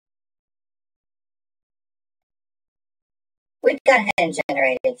we've gone ahead and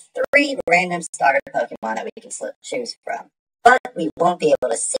generated 3 random starter Pokemon that we can choose from. But we won't be able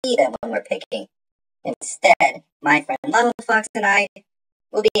to see them when we're picking. Instead, my friend Levelfox and I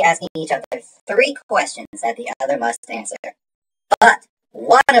will be asking each other 3 questions that the other must answer. But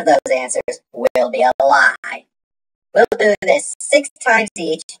one of those answers will be a lie. We'll do this 6 times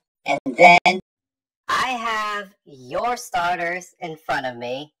each, and then I have your starters in front of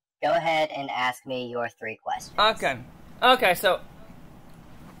me. Go ahead and ask me your 3 questions. Okay, so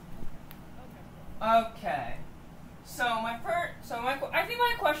I think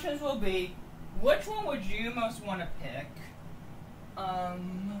my questions will be, which one would you most want to pick?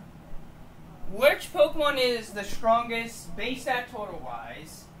 Which Pokemon is the strongest base stat total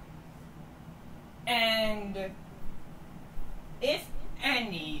wise? And if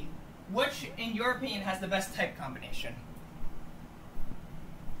any, which in your opinion has the best type combination?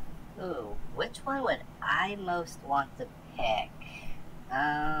 Ooh, which one would I most want to pick?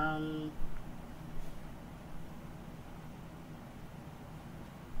 I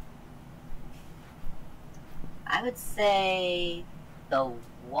would say the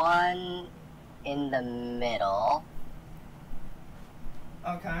one in the middle.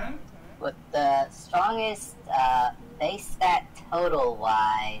 Okay. With the strongest base stat total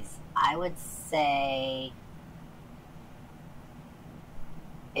wise, I would say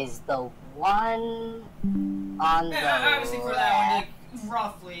is the one on the obviously for that one, like,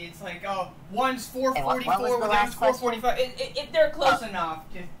 roughly, it's like, one's 444, the one's 445. If they're close enough,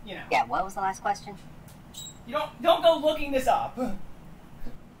 just, you know. Yeah, what was the last question? You don't go looking this up.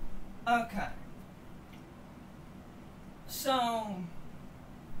 Okay. So,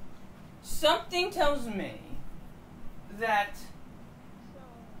 something tells me that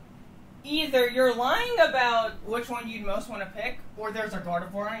either you're lying about which one you'd most want to pick, or there's a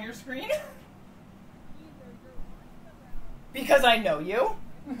Gardevoir on your screen. Because I know you.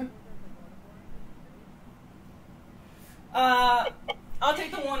 I'll take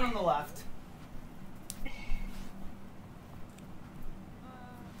the one on the left.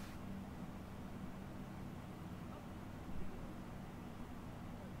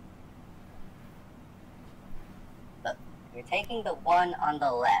 You're taking the one on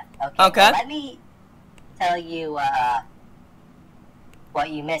the left. Okay. Well, let me tell you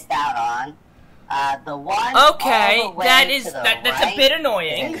what you missed out on. The one. Okay, all the way that's right a bit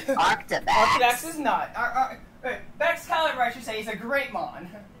annoying. Arctibax. Arctibax is not. Baxcalibur, I should say, is a great mon.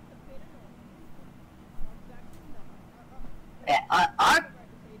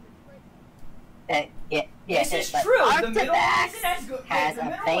 This is true. Arctibax the middle one isn't as good. has the a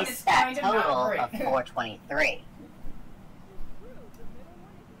middle base one is stat kind of total not great. of 423.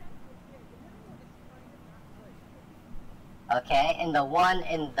 Okay, and the one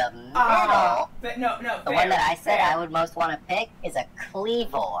in the middle, the one that I said I would most want to pick is a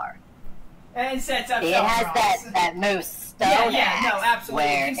Kleavor. And sets up it has that move Stone Axe, no, absolutely.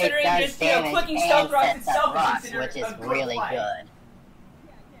 where Considering it does just damage clicking and stealth rocks sets itself up rocks, is which is a good really play. good.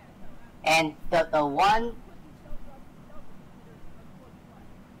 And the one...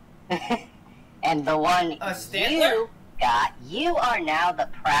 and the one you got, you are now the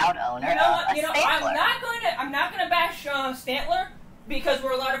proud owner of a Stantler. I'm not gonna bash Stantler because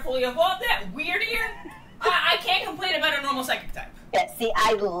we're allowed to fully evolve that. Weird here. I can't complain about a normal psychic type. Yeah, see,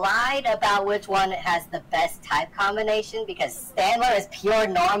 I lied about which one has the best type combination because Stantler is pure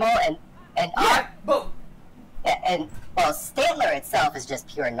normal and Stantler itself is just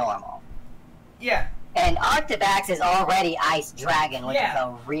pure normal. Yeah. And Arctibax is already Ice Dragon, which is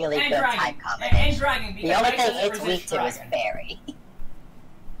a really good type combination. And Dragon, the only thing it's weak to is Fairy.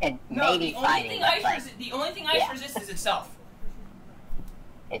 And maybe Fighting. The only thing Ice resists is itself.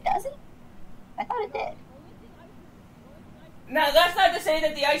 It doesn't? I thought it did. Now, that's not to say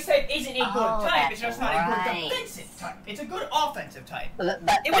that the Ice type isn't a good type. It's just not a good defensive type. It's a good offensive type.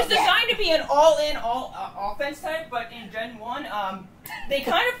 It was designed to be an all-in, all-offense type, but in Gen 1, they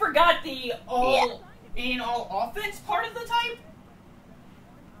kind of forgot the all-in, all-offense part of the type.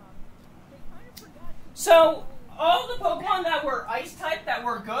 So, all the Pokemon that were Ice type that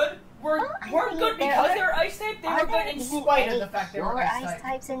were good weren't good because they were Ice type. They were good in spite of the fact they were Ice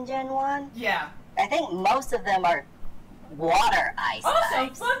types in Gen 1? Yeah. I think most of them are water Ice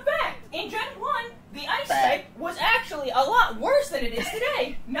types. Fun fact, in Gen 1, the Ice type was actually a lot worse than it is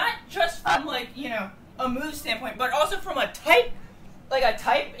today. Not just from, a move standpoint, but also from a type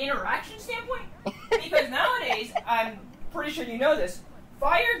interaction standpoint. Because nowadays, I'm pretty sure you know this,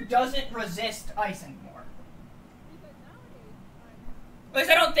 fire doesn't resist ice anymore. At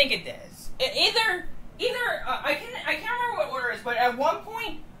least I don't think it does. I can't remember what order it is, but at one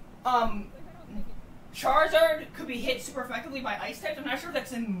point, Charizard could be hit super effectively by ice types. I'm not sure if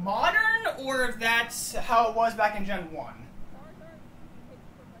that's in Modern or if that's how it was back in Gen 1.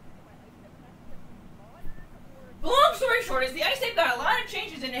 The long story short is the ice type got a lot of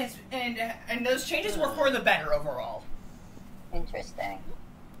changes in his, and those changes were for the better overall. Interesting.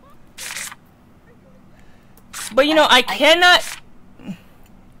 But you know, I cannot.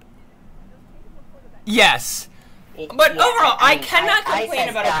 Yes. But Yeah, overall, I mean, cannot Ice complain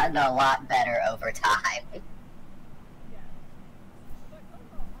has about gotten a lot better over time.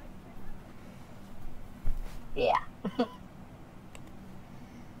 Yeah.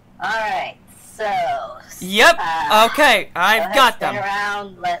 Alright, so... Yep, okay, I've got them. Spin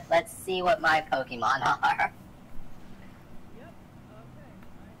around, let's see what my Pokemon are.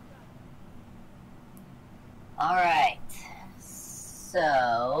 Alright,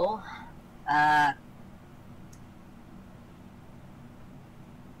 so...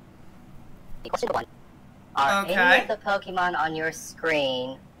 Question 1. Are any of the Pokemon on your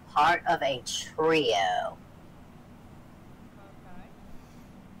screen part of a trio?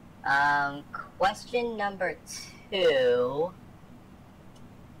 Question number 2. Do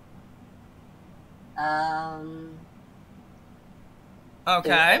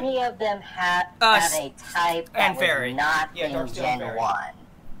any of them have a type that was not in Gen 1?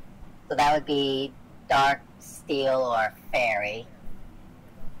 So that would be Dark, Steel, or Fairy.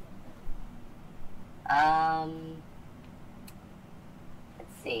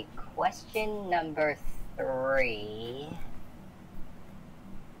 Let's see. Question number 3.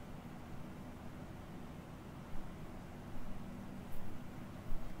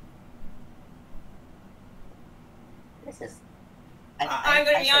 This is. I'm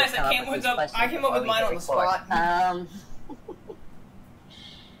gonna be honest. I came up with mine on the spot.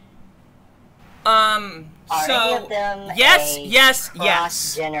 Are any of them yes.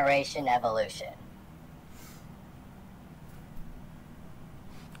 Cross-generation evolution?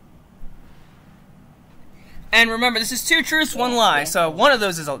 And remember, this is 2 truths, 1 lie, so one of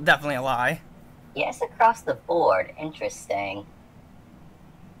those is definitely a lie. Yes, across the board. Interesting.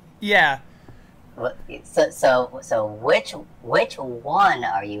 Yeah. So which one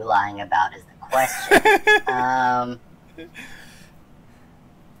are you lying about is the question.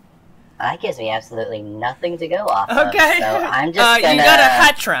 That gives me absolutely nothing to go off of. Okay. So I'm just gonna... You got a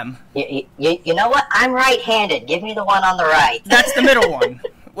Hattrem. You know what? I'm right-handed. Give me the one on the right. That's the middle one.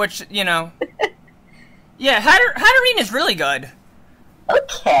 Which, you know... Yeah, Hatterene is really good.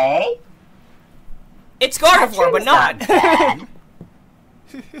 Okay. It's Gardevoir, but not. Bad.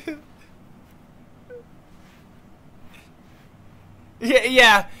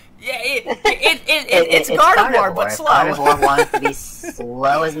 Yeah. It's Gardevoir, but slow. Gardevoir wants to be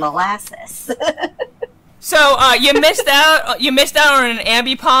slow as molasses. So you missed out. You missed out on an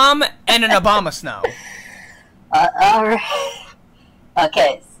Ambipom and an Abomasnow. All right.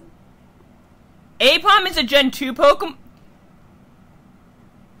 Okay. Apom is a Gen 2 Pokemon.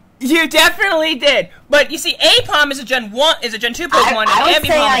 You definitely did, but you see, Apom is a Gen 2 Pokemon, I would and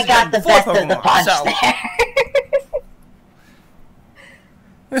say Ambipom I is got a the Gen 4 best Pokemon. of the bunch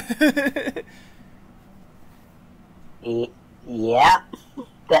there. Yeah,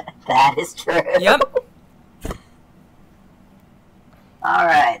 that is true. Yep.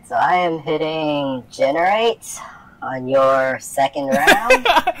 Alright, so I am hitting Generate on your second round.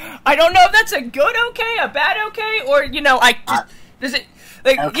 I don't know if that's a good okay, a bad okay, or, you know, does it,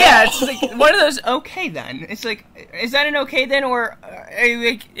 like, okay. Yeah, it's like one of those okay then. It's like, is that an okay then, or,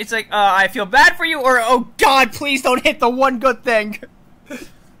 it's like, I feel bad for you, or, oh god, please don't hit the one good thing.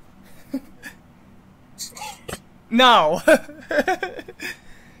 No.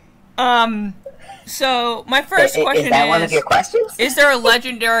 So, my first question is that one of your questions? Is there a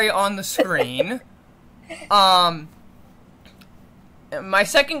legendary on the screen? My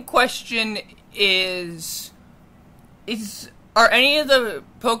second question is are any of the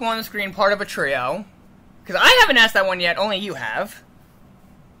Pokemon on the screen part of a trio? Because I haven't asked that one yet, only you have.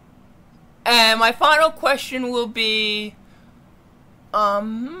 And my final question will be, are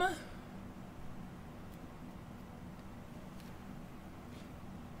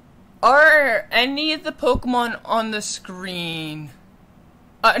any of the Pokemon on the screen...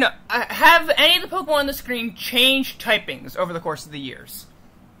 no, have any of the Pokemon on the screen changed typings over the course of the years?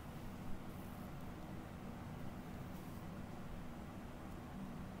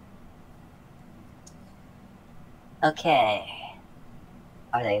 Okay.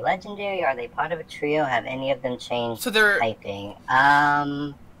 Are they legendary? Are they part of a trio? Have any of them changed typing?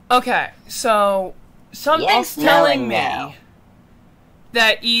 Okay, so something's telling me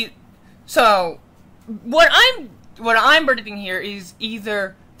that so what I'm predicting here is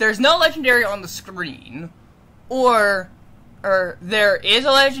either there's no legendary on the screen, or there is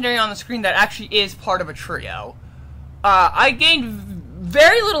a legendary on the screen that actually is part of a trio. I gained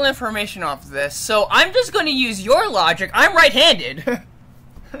very little information off this, so I'm just going to use your logic. I'm right-handed.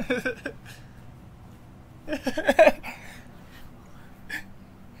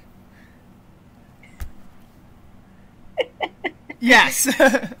 Yes.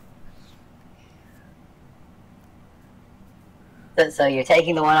 So you're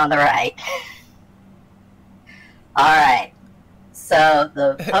taking the one on the right. Alright. So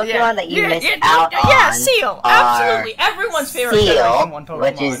the Pokemon that you missed out on. Yeah, Seal. Absolutely. Everyone's favorite Generation 1 Pokemon.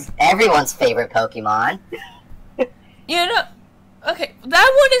 Which is everyone's favorite Pokemon. Okay,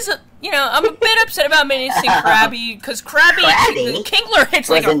 that one is I'm a bit upset about missing Krabby, because Krabby Kingler hits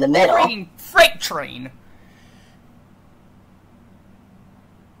like a freaking freight train.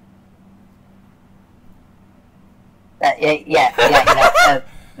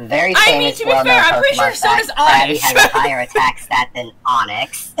 Very famous, to be fair, I'm pretty sure so does Krabby Onix. has a higher attack stat than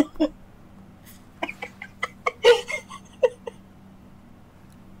Onix.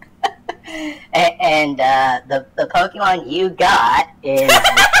 and the Pokemon you got is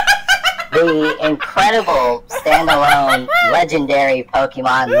the incredible standalone legendary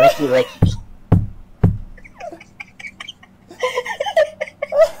Pokemon Licky Licky.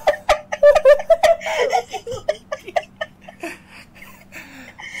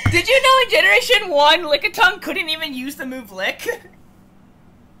 Did you know in Generation 1, Lickitung couldn't even use the move Lick?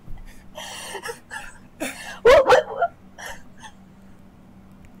 What?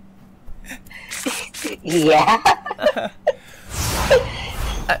 Yeah.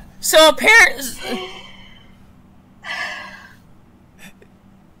 So apparently...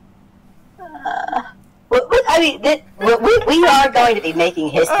 I mean, we are going to be making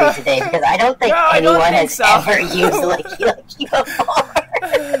history today, because I don't think anyone has ever used Licky Licky before.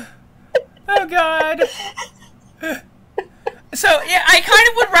 Oh god. So, yeah, I kind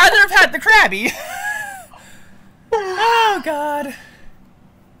of would rather have had the Krabby. Oh god.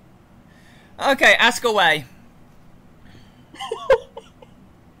 Okay, ask away.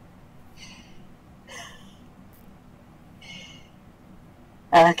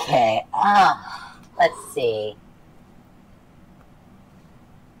 Okay, let's see.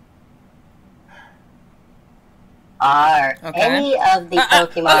 Are any of the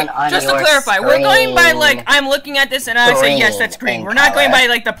Pokemon on just your to clarify, screen we're going by, like, I'm looking at this and I say, yes, that's green. We're not going by,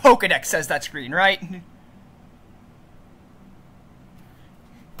 like, the Pokedex says that's green, right?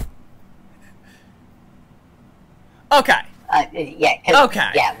 Okay.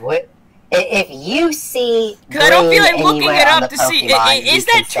 If you see because I don't feel like looking it up to see, is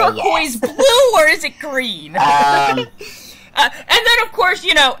that turquoise blue or is it green? And then of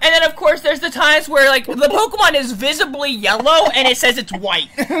course, there's the times where, like, the Pokemon is visibly yellow and it says it's white.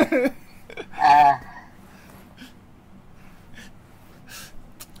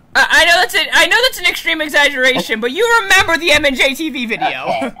 I know that's an extreme exaggeration, but you remember the M&J TV video.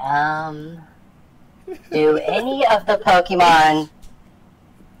 Okay, do any of the Pokemon...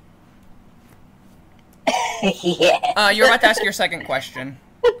 Yeah. You're about to ask your second question.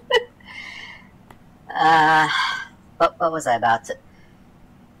 What was I about to...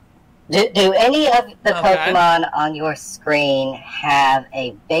 Do any of the Pokemon on your screen have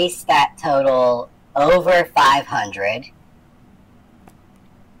a base stat total over 500?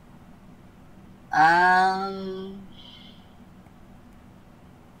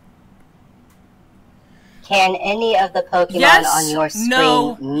 Can any of the Pokemon on your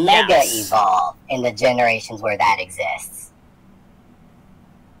screen Mega Evolve in the generations where that exists?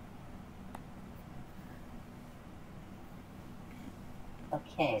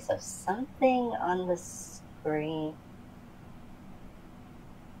 Okay, so something on the screen...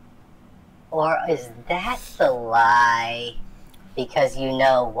 Or is that the lie? Because you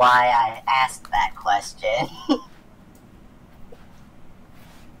know why I asked that question.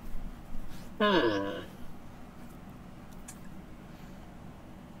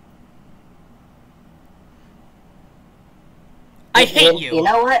 I hate you. You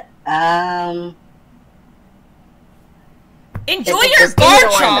know what? Enjoy your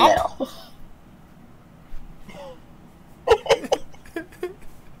Garchomp!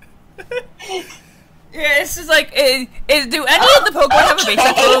 Yeah, this is like, do any of the Pokemon have a base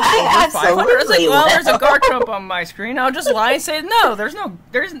stat total over 500? I was like, well, there's a Garchomp on my screen. I'll just lie and say, no, there's no.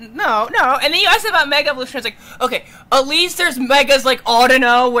 And then you asked about Mega Evolution. It's like, okay, at least there's Megas like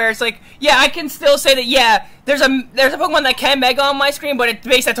Audino, where it's like, yeah, I can still say that, yeah, there's a Pokemon that can Mega on my screen, but its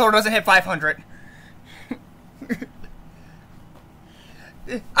base stat total doesn't hit 500.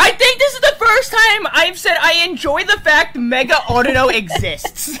 I think this is the first time I've said I enjoy the fact Mega Audino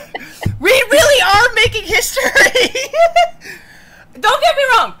exists. We really are making history. Don't get me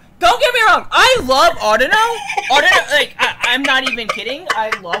wrong. I love Audino. Like, I'm not even kidding. I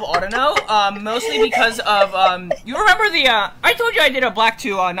love Audino, mostly because of, you remember I told you I did a Black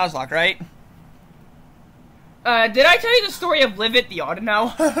 2 Nuzlocke, right? Did I tell you the story of Livid the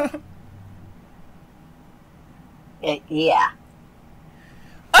Audino? Yeah.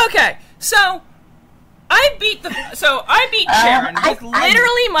 Okay, so I beat Sharon with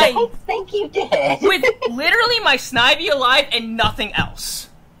literally I don't think you did. with literally my Snivy alive and nothing else.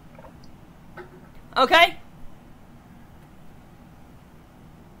 Okay?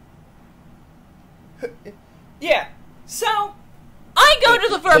 Yeah. So I go to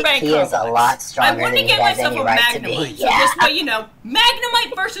the Burbank He is a lot stronger I want to than get he has myself any a right to be. Magnemite. So Yeah. this way, you know,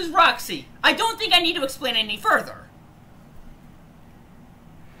 Magnemite versus Roxy. I don't think I need to explain any further.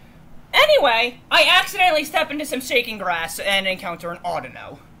 Anyway, I accidentally step into some shaking grass and encounter an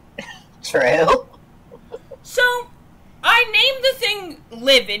Audino. True. So, I named the thing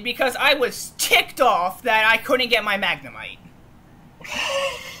Livid because I was ticked off that I couldn't get my Magnemite.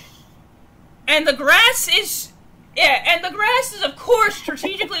 And the grass is... Yeah, and the grass is, of course,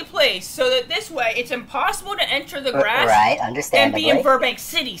 strategically placed so that this way it's impossible to enter the grass Right, and understandably. be in Burbank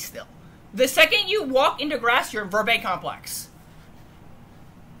City still. The second you walk into grass, you're in Burbank Complex.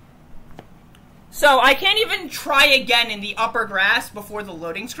 So I can't even try again in the upper grass before the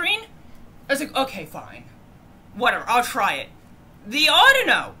loading screen. I was like, okay, fine. Whatever, I'll try it. The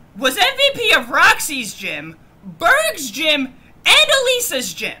Audino was MVP of Roxy's gym, Berg's gym, and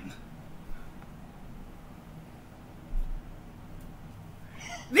Elisa's gym.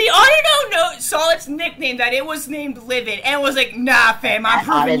 The Audino saw its nickname that it was named Livid and was like, nah, fam, I'm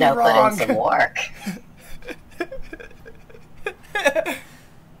proving you wrong. Put in some work.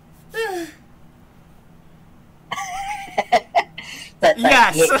 but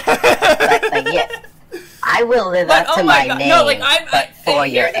Yes. Yes. I will live up to my name, no, like, but for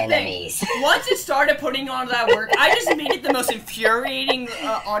your here's the thing. enemies. Once it started putting on that work, I just made it the most infuriating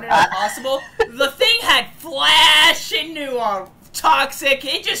Audino possible. The thing had flash and nuance, toxic.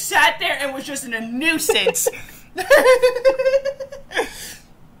 It just sat there and was just in a nuisance.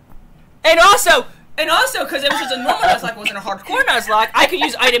 And also, because it was just a normal Nuzlocke, it wasn't a hardcore Nuzlocke, I could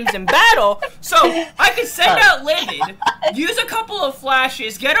use items in battle, so I could send out Livid, use a couple of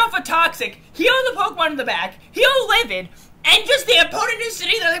flashes, get off a Toxic, heal the Pokemon in the back, heal Livid, and just the opponent is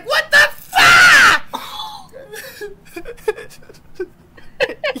sitting there like, what the fuck?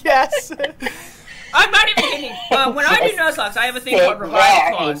 Yes. I'm not even kidding. When I do Nuzlocke, I have a thing called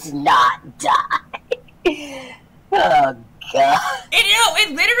Revive Clause. And not die. Oh, God. It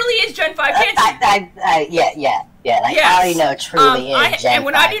literally is Gen 5 Chansey. Yeah. Like, Yes. I already know truly is Gen and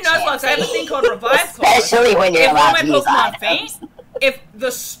when 5 I do Nuzlocke, I have a thing called Revive Clause. Especially when you're If allowed one to of use my Pokemon items. faint, if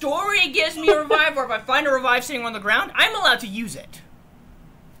the story gives me a revive, or if I find a revive sitting on the ground, I'm allowed to use it.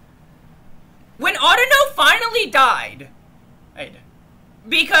 When Audino finally died,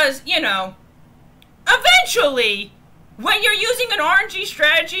 because, you know, eventually, when you're using an RNG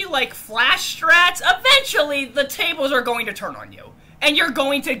strategy like Flash Strats, eventually the tables are going to turn on you. And you're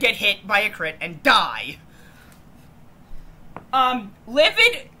going to get hit by a crit and die.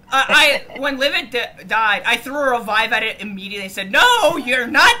 Livid, when Livid died, I threw a revive at it immediately and said, no, you're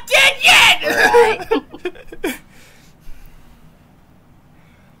not dead yet! Right.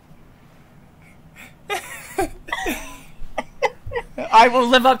 I will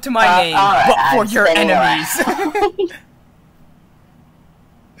live up to my name, right, but for I'm your spinning enemies.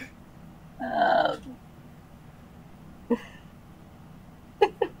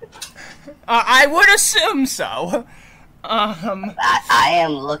 I would assume so. I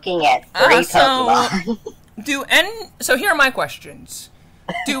am looking at 3 Pokemon. So here are my questions.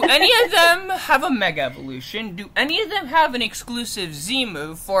 Do any of them have a Mega Evolution? Do any of them have an exclusive Z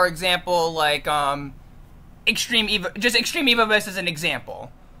move? For example, like, Extreme Evo... Just Extreme Evo-Boost as an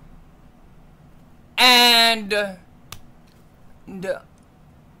example. And...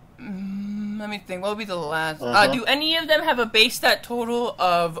 let me think, what would be the last... do any of them have a base stat total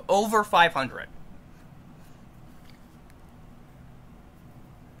of over 500?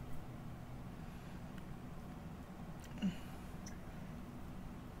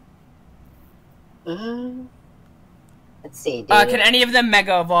 Let's see. Can any of them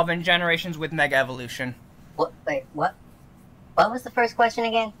Mega Evolve in generations with Mega Evolution? Wait, what? What was the first question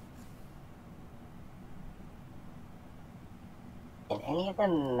again? Can any of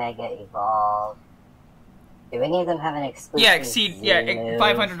them Mega Evolve? Do any of them have an exclusive exceed, Z move?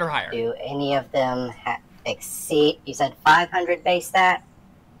 500 or higher. Do any of them exceed, you said 500 base stat?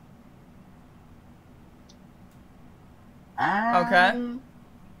 Okay.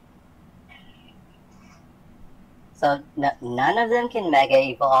 So none of them can Mega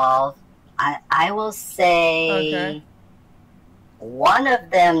Evolve. I will say one of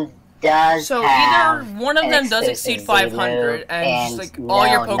them does. So have either one of them does exceed 500, and just like all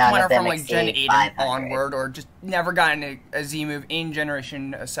your Pokemon are from like Gen 8 and onward, or just never gotten a Z move in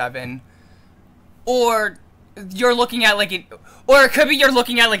Generation 7, or you're looking at like or it could be you're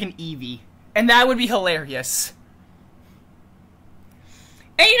looking at like an Eevee, and that would be hilarious.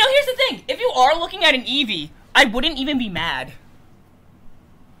 And you know, here's the thing: if you are looking at an Eevee, I wouldn't even be mad.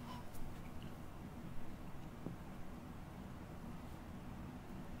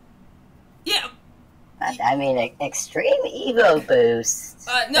 Yeah. I mean, Extreme Evo Boost.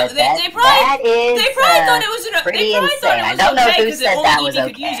 No, they probably thought it was pretty insane. I don't know who said that was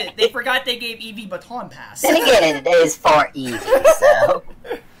okay. Could use it. They forgot they gave Eevee Baton Pass. Then again, it is for Eevee, so.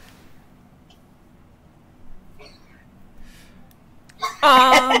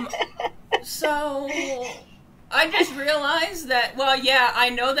 So I just realized that. Well, yeah, I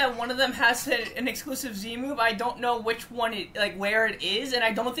know that one of them has an exclusive Z move. I don't know which one where it is, and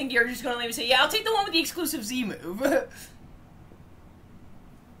I don't think you're just gonna let me say, "Yeah, I'll take the one with the exclusive Z move."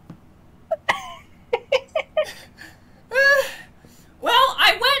 Well,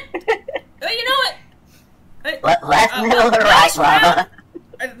 I went. You know what? Left, middle, or right, Lava?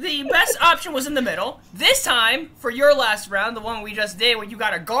 The best option was in the middle. This time, for your last round, the one we just did when you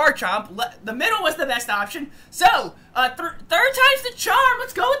got a Garchomp, the middle was the best option. So, third time's the charm.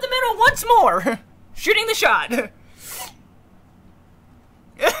 Let's go with the middle once more. Shooting the shot.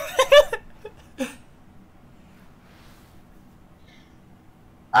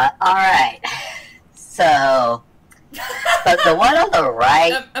 Alright. So, but the one on the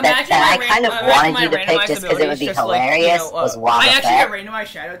right that I kind of wanted you to pick just because it would be hilarious was Wobbuffet. I actually got randomized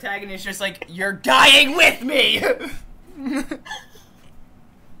Shadow Tag, and it's just like, you're dying with me!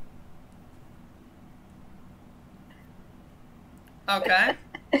 Okay.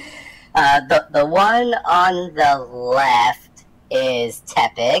 The one on the left is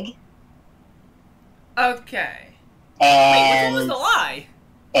Tepig. Okay. And wait, which one was the lie?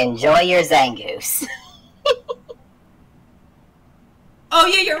 Enjoy your Zangoose. Oh,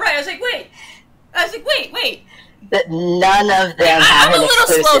 yeah, you're right. I was like, wait. But none of them have an exclusive. I'm a little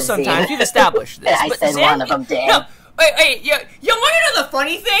slow sometimes. You've established this. I said one of them did. No, wait, you want to know the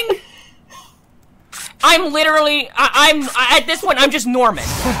funny thing? I'm literally, at this point, I'm just Norman.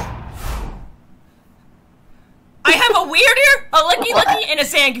 I have a Weirder, a Licky Licky, and a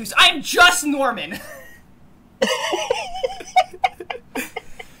Zangoose. I'm just Norman.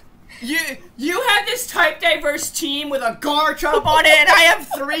 You have this type diverse team with a Garchomp on it, and I have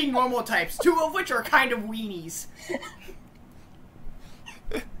 3 normal types, 2 of which are kind of weenies.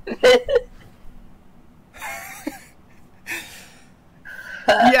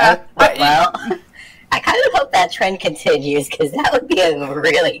 Yeah. Well, I kind of hope that trend continues, because that would be a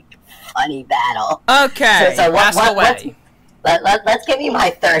really funny battle. Okay, so ask away. Let's give you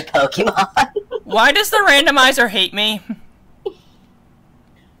my third Pokemon. Why does the randomizer hate me?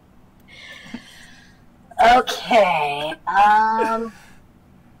 Okay,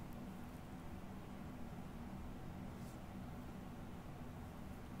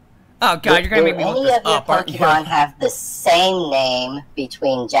 Oh god, you're gonna make me look this up, aren't you? Any of your Pokemon have the same name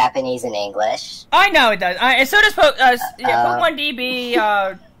between Japanese and English? I know it does. And so does Pokemon DB,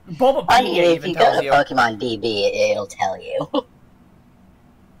 Bulbapedia if you go to Pokemon DB, it'll tell you.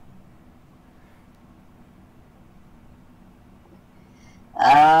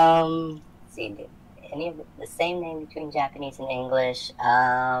 Let's see, any of the same name between Japanese and English?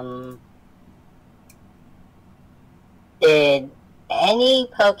 Did any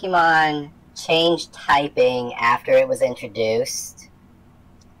Pokemon change typing after it was introduced?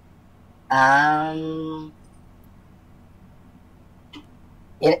 You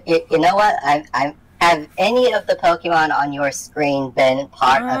know what? Have any of the Pokemon on your screen been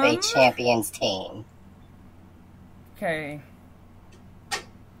part of a Champions team? Okay.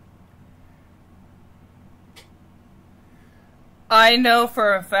 I know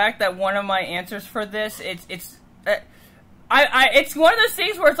for a fact that one of my answers for this, it's one of those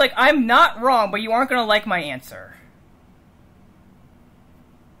things where it's like, I'm not wrong, but you aren't gonna like my answer.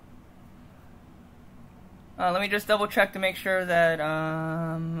 Let me just double check to make sure that,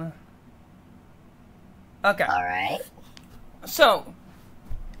 okay. Alright. So,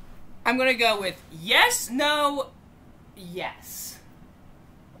 I'm gonna go with yes, no, yes.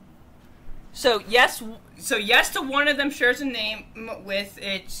 So yes to one of them shares a name with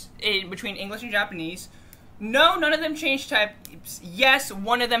between English and Japanese. No, none of them changed types. Yes,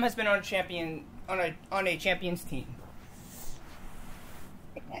 one of them has been on a champions team.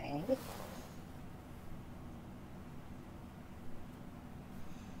 Okay.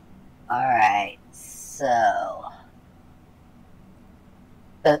 Alright, so...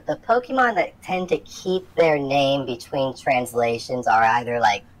 The Pokemon that tend to keep their name between translations are either,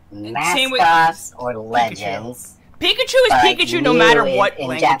 like, mascots or legends. Pikachu is Pikachu no matter what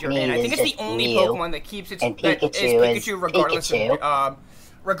language you're in. I think it's the only Pokemon that keeps its... And Pikachu is Pikachu.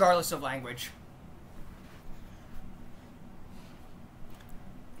 Regardless of language.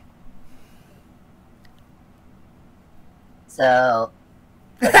 So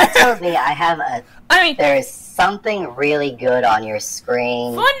that tells me I have a... there is something really good on your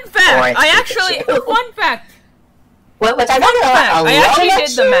screen. Fun fact! Fun fact! Which I actually did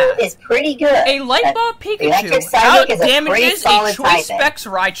the math. Is pretty good. A Light Ball Pikachu out damages a Choice Specs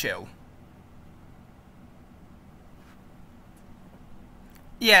Raichu.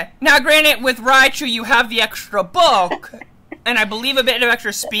 Yeah. Now, granted, with Raichu, you have the extra bulk, and I believe a bit of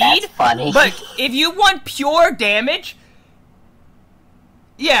extra speed. That's funny. But if you want pure damage,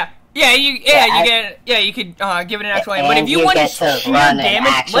 you could give it an actual aim. But if you want sheer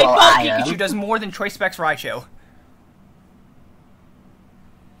damage, Light Ball Pikachu does more than Choice Specs Raichu.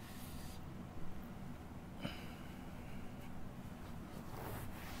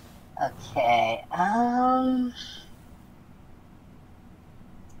 Okay,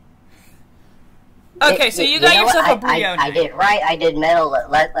 Okay, so you got yourself a Brionne. I did right, I did middle.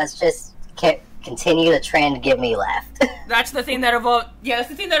 Let's just continue the trend, give me left. That's the thing that evolves. Yeah, that's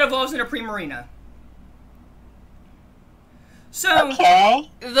the thing that evolves into Primarina. So, okay.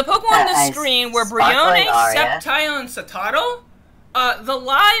 The Pokemon on the screen were Brionne, Sceptile, and Satotl. The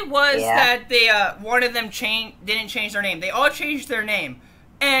lie was that they, one of them didn't change their name. They all changed their name.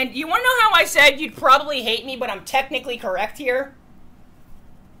 And you want to know how I said you'd probably hate me, but I'm technically correct here?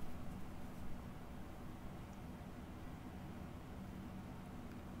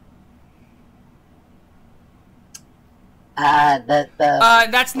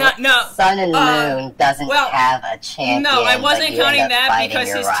 That's not, no. Sun and Moon doesn't have a champion. No, I wasn't counting that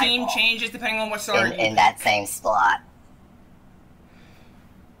because his team changes depending on what starter in that same slot.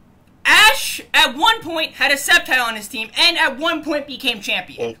 Ash, at one point, had a Sceptile on his team, and at one point became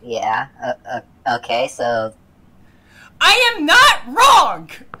champion. Okay, so... I am not wrong!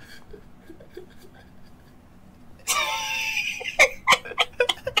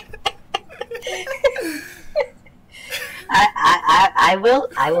 I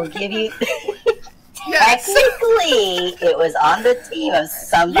will give you... Technically, it was on the team of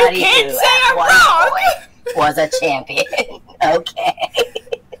somebody who at one point was a champion. Okay.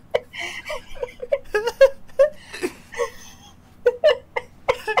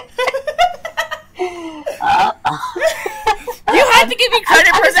 You have to give me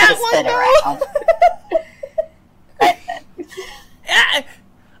credit for that one, though.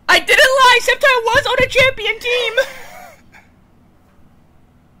 I didn't lie, except I was on a champion team.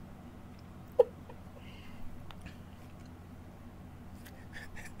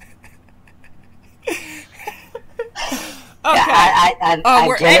 Okay.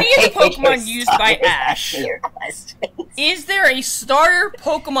 Were any of the Pokemon used by Ash? Is there a starter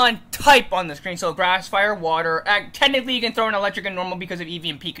Pokemon type on the screen? So grass, fire, water. Technically, you can throw in electric and normal because of Eevee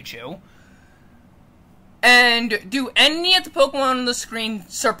and Pikachu. And do any of the Pokemon on the screen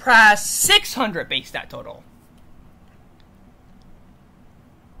surpass 600 base stat total?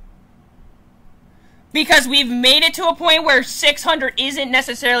 Because we've made it to a point where 600 isn't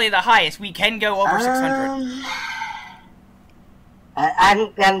necessarily the highest. We can go over 600.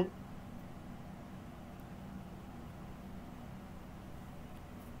 I'm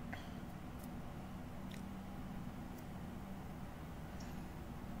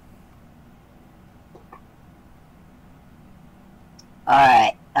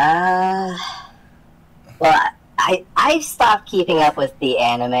Alright, well, I've stopped keeping up with the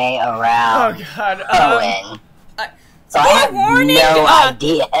anime around Owen. So I have no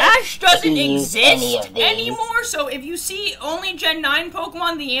idea. Ash doesn't exist anymore, so if you see only Gen 9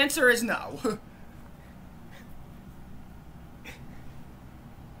 Pokemon, the answer is no.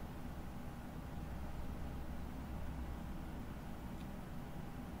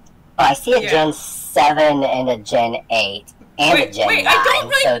 I see a Gen 7 and a Gen 8 and a Gen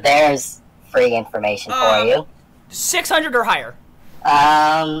 9, so there's free information for you. 600 or higher.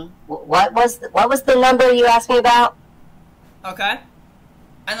 What was the number you asked me about? Okay.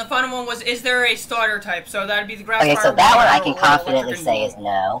 And the final one was, is there a starter type? So that would be the grass. Okay, so that one I can confidently say is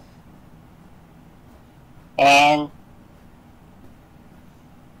no. And...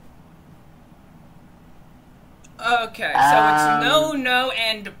 Okay, so it's no, no,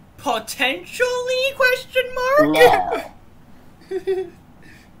 and potentially question mark? No.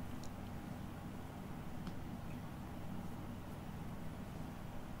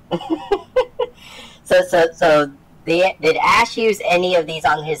 So did Ash use any of these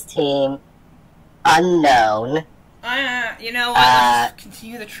on his team? Unknown. You know what? Let's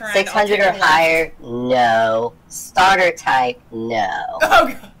continue the trend. 600 or higher? No. Starter type? No. Oh,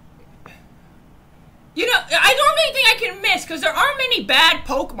 God. You know, I normally think I can miss, because there aren't many bad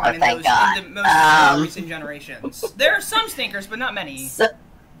Pokemon in the most recent generations. There are some stinkers, but not many.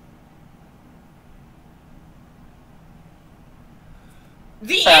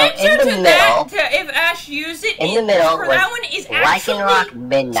 The answer to that, if Ash used it, in the middle for that one is actually Lycanroc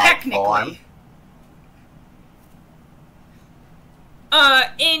Midnight form.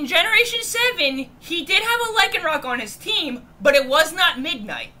 In Generation 7, he did have a Lycanroc on his team, but it was not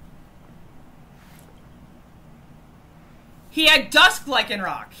Midnight. He had Dusk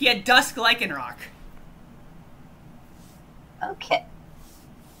Lycanroc. Okay.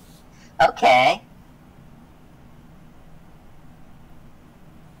 Okay.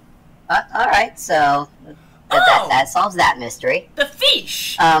 Alright, so that solves that mystery. The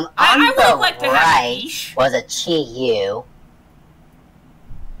Fish! I would like to have a Fish. Was a Chi-Yu.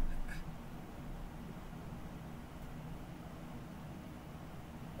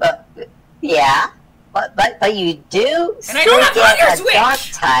 Yeah. But you do still get a dark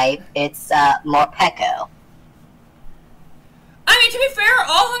type. It's Morpeko. I mean, to be fair,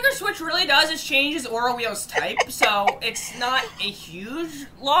 all Hunger Switch really does is change his Aura Wheel's type, so it's not a huge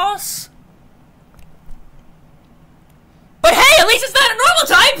loss. But hey, at least it's not a normal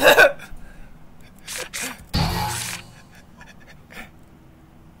type!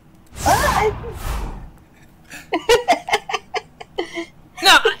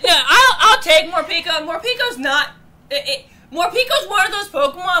 No, I'll take Morpeko. Morpeko's not... Morpeko's one of those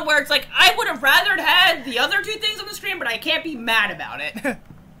Pokemon where it's like, I would have rather had the other two things on the screen, but I can't be mad about it.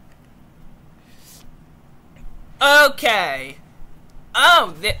 Okay.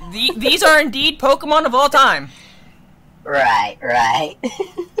 Oh, these are indeed Pokemon of all time. Right.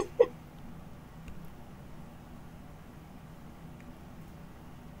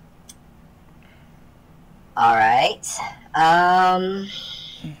 Alright. I'm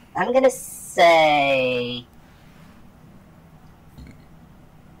gonna say...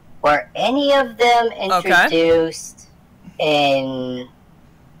 Were any of them introduced in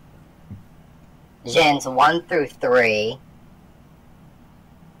Gens 1 through 3?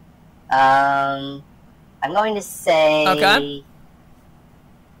 I'm going to say...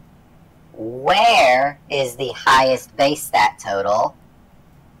 Where is the highest base stat total?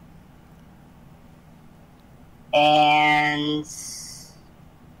 And...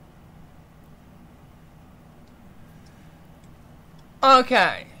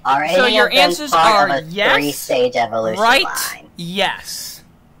 Okay. So your answers are yes, 3-stage evolution right, line? Yes.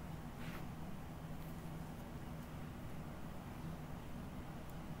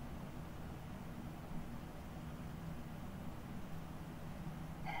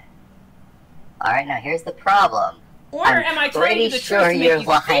 Alright, now here's the problem. Or am I telling you the truth to make you think that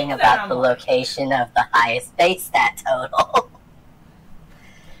I'm lying? I'm pretty sure you're lying about the location of the highest base stat total.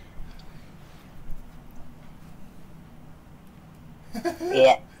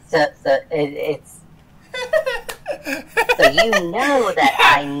 Yeah, so it's... So you know that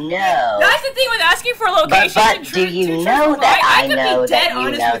I know. That's the thing with asking for locations. But do you know that I know that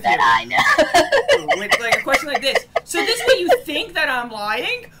you know that I know? With like a question like this. So this is what you think that I'm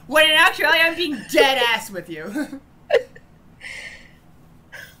lying, when in actuality I'm being dead ass with you.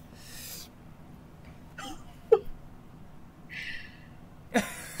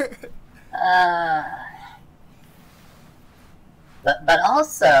 But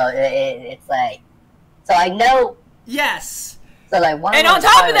also it's like, so I know. Yes. So like one. And on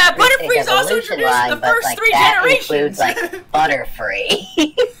top of that, Butterfree's also introduced in the first like, 3 generations. Includes like Butterfree.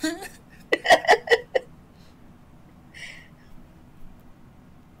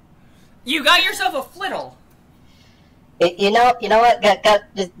 You got yourself a Flittle. You know what?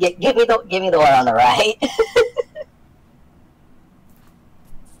 Just give me the one on the right.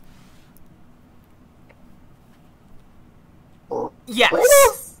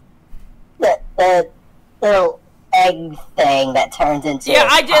 Yes. The little egg thing that turns into. Yeah,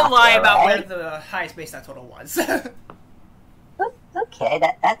 I did lie about where the highest base stat total was. Okay,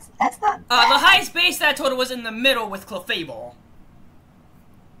 that's not bad. The highest base stat total was in the middle with Clefable.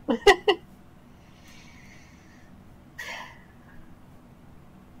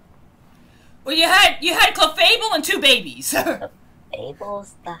 Well, you had Clefable and 2 babies.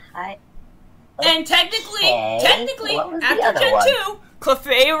 Clefable's the high. Okay. And technically, after Gen 2,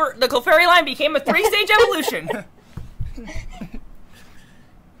 the Clefairy line became a 3-stage evolution.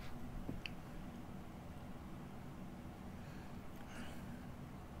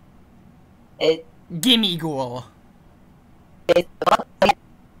 It, Gimmighoul. it's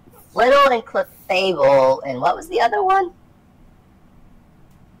Flittle and Clefable, and what was the other one?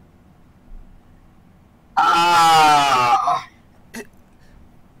 Oh.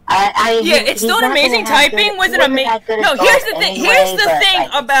 Yeah, it's still an amazing typing with an amazing. No, here's the thing. Here's the thing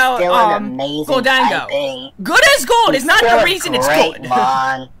about Gholdengo. Good as gold is not the reason it's good.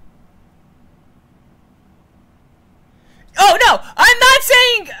 Oh no, I'm not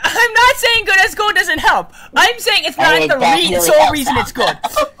saying good as gold doesn't help. I'm saying it's not the sole reason it's good.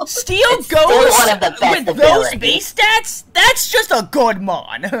 Steel Ghost with those base stats, that's just a good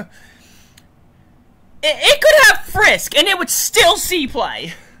mon. It could have Frisk and it would still see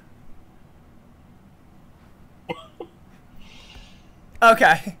play.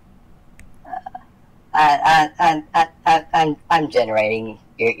 Okay. I'm generating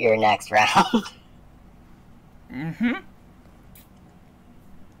your next round. Mm-hmm.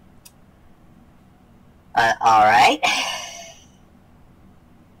 All right.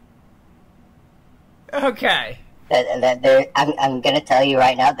 Okay. I'm gonna tell you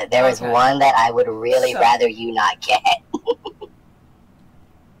right now that there is one that I would really rather you not get.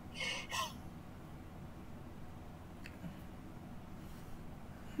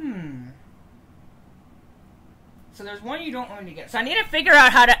 So there's one you don't want me to get. So I need to figure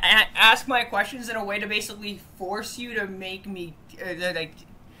out how to ask my questions in a way to basically force you to make me like.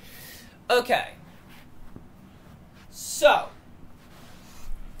 Okay. So,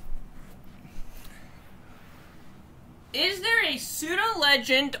 is there a pseudo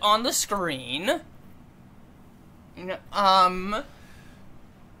legend on the screen? Where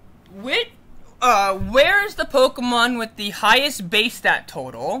is the Pokemon with the highest base stat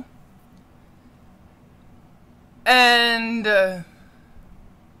total? And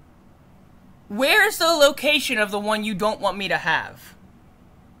where's the location of the one you don't want me to have?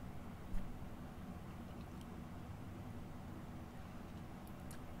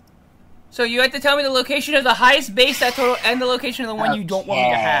 So you have to tell me the location of the highest base stat total and the location of the one you don't want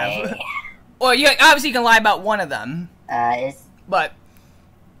me to have. Or you obviously can lie about one of them. But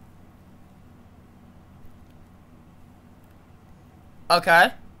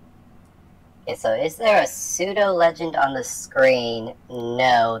okay. Okay, so is there a pseudo legend on the screen?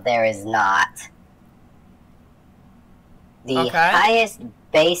 No, there is not. The highest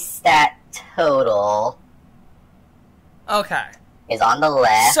base stat total is on the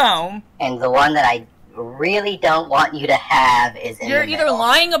left. So, and the one that I really don't want you to have is in the middle. You're either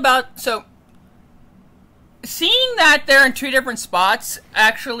lying about... So, seeing that they're in two different spots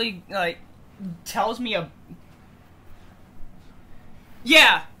actually, like, tells me a...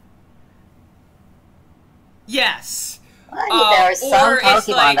 Yeah. Yes. Well, I mean, there are some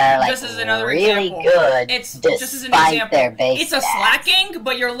Pokemon that are like just as another really example, good it's despite just as an example. Their base It's a stats. slacking,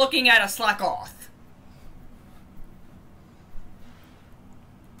 but you're looking at a slack off.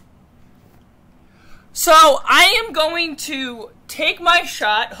 So I am going to take my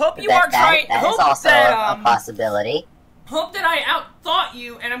shot. Hope you aren't trying. That is also a possibility. Hope that I outthought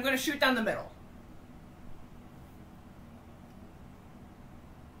you, and I'm going to shoot down the middle.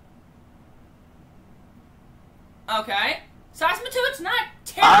 Okay. Seismitoad's not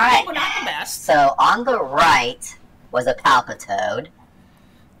terrible, but not the best. So on the right was a Palpitoad.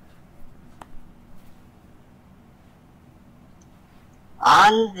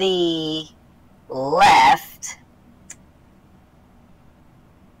 On the left,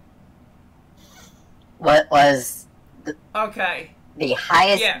 what was the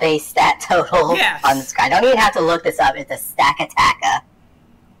highest base stat total on the screen? I don't even have to look this up. It's a Stakataka.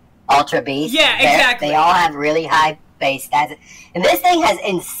 Ultra Beast. Yeah, exactly. They all have really high base stats. And this thing has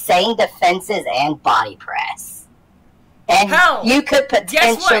insane defenses and body press. And you could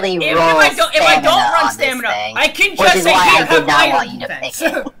potentially roll if I don't run stamina, I can just say, I did not higher want you to pick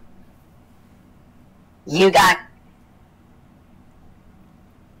it. You got...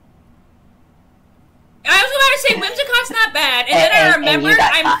 I was about to say, Whimsicott's not bad, and then I remembered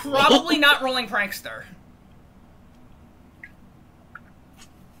I'm probably not rolling Prankster.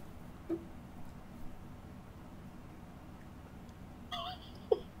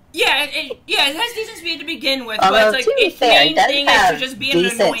 Yeah, it has decent speed to begin with, but it's like its main thing is to just be an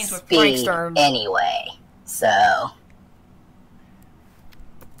annoyance with Prankster. Anyway, so...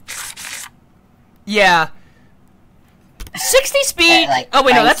 Yeah. 60 speed... oh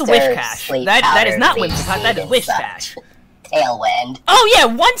wait, no, that's a Whiscash. That is not Whimsicott, that is Whiscash. Tailwind. Oh yeah,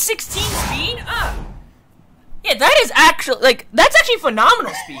 116 speed? Yeah, that is actually, like, that's actually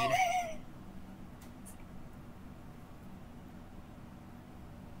phenomenal speed.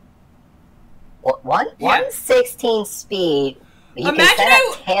 One 116 speed You can set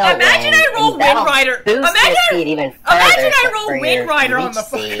up Tailwind, imagine I roll and that'll Wind Rider. boost Imagine your speed even further. imagine I roll for Wind your Rider on reach the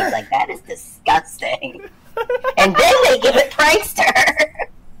speed. fucker. Like, that is disgusting. And then they give it Prankster.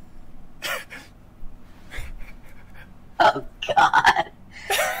 Oh God.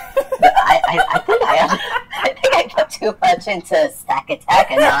 But I think I put too much into Stack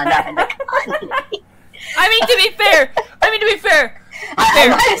Attack and not into Connie. I mean, to be fair, I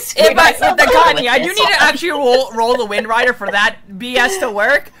might have screwed if I myself the over Connie, with I do this need to one. actually roll the Wind Rider for that BS to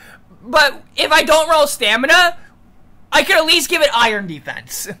work. But if I don't roll stamina, I could at least give it iron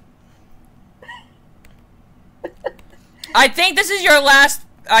defense. I think this is your last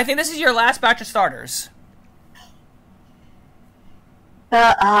batch of starters. All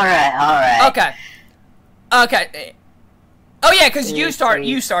right. Okay. Oh yeah, because you started.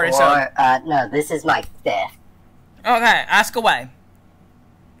 Four, So no, this is my 5th. okay, ask away.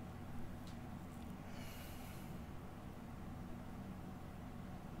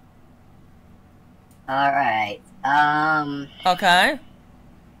 All right. Okay.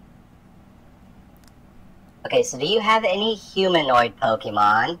 Okay, so do you have any humanoid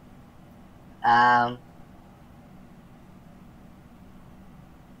Pokemon?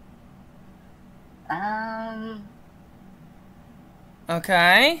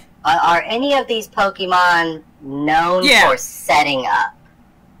 Okay. Are any of these Pokemon known Yeah. for setting up?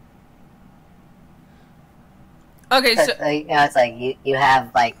 Okay. So You know, it's like you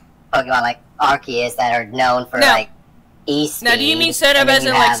have like Pokemon like Arceus that are known for Now- like E-Speed. now, do you mean set up and then as you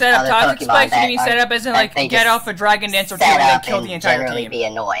in like have set up other toxic Pokemon spikes, or do you mean that set are- up as in that like they get just off a Dragon Dance or two set and then up kill and the entire generally team? be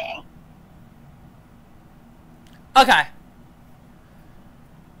annoying? Okay.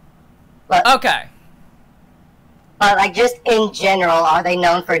 But, Okay. but like just in general, are they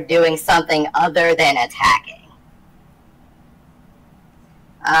known for doing something other than attacking?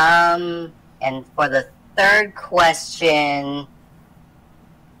 And for the third question,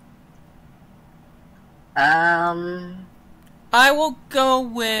 I will go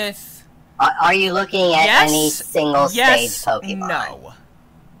with are you looking at yes. any single Yes. stage Pokemon? No.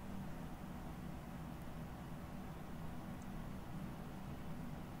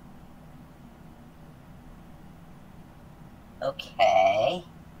 Okay.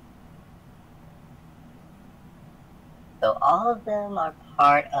 So all of them are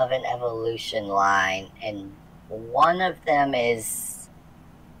part of an evolution line, and one of them is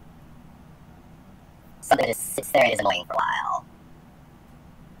something that just sits there and is annoying for a while.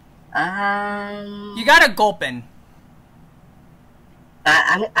 You got a Gulpin.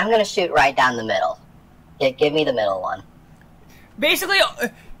 I'm gonna shoot right down the middle. Give me the middle one. Basically,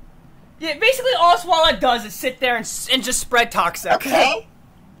 all Swallow does is sit there and just spread toxic. Okay.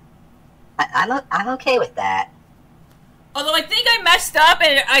 I'm okay with that. Although I think I messed up,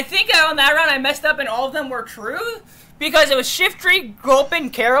 and I think on that round I messed up, and all of them were true because it was Shiftry, Gulpin,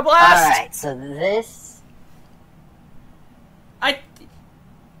 Carablast. All right. So this.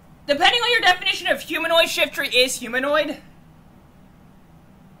 Depending on your definition of humanoid, Shiftry is humanoid.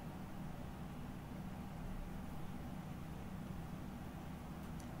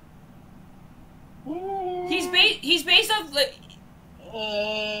 He's based off like.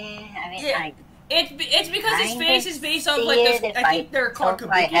 I mean, Yeah. It's because his kinda face is based off see like it this. if I think they're called tilt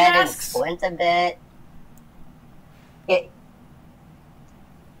my Kabuki head and masks. squint a bit.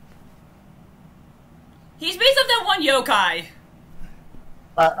 He's based off that one yokai.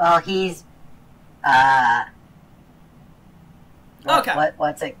 Well, he's Okay.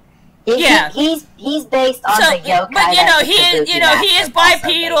 What's it? Yeah. He's based on So, the yokai. but you know that he the is Kabuki he mask is are also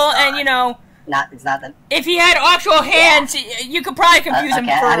bipedal, based and on. you know it's not the. if he had actual hands, you could probably confuse him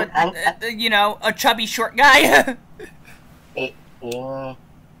okay, for you know, a chubby short guy.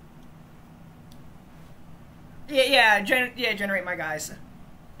 Generate my guys.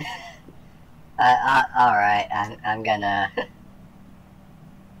 All right. I'm gonna.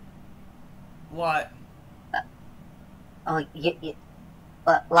 What? Oh,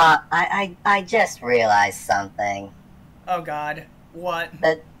 La, I just realized something. Oh God, what?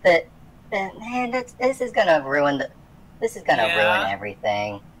 That man, this is gonna ruin ruin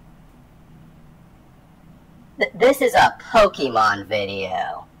everything. This is a Pokemon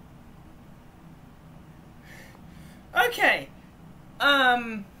video. Okay.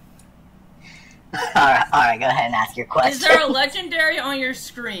 All right, go ahead and ask your question. Is there a legendary on your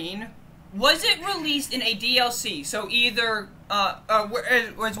screen? Was it released in a DLC? So either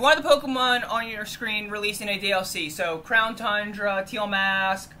was one of the Pokemon on your screen released in a DLC? So Crown Tundra, Teal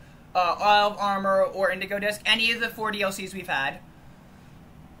Mask, Isle of Armor, or Indigo Disc? Any of the 4 DLCs we've had?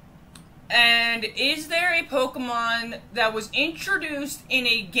 And is there a Pokemon that was introduced in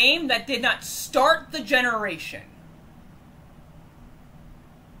a game that did not start the generation?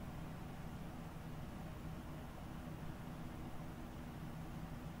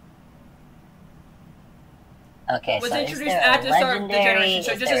 Okay, was so introduced is there at a the start of the legendary, generation.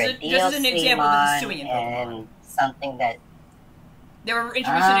 So is just there as, a just as an DLC example, the mon, Hisuian Pokemon. and something that... They were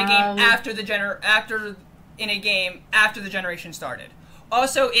introduced in a game after the generation started.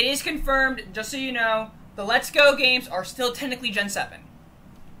 Also, it is confirmed, just so you know, the Let's Go games are still technically Gen 7.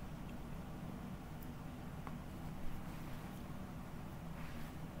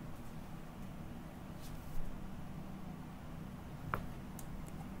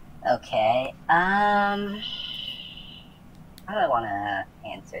 Okay, how do I want to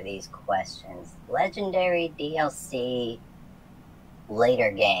answer these questions? Legendary DLC,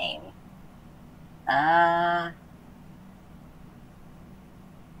 later game.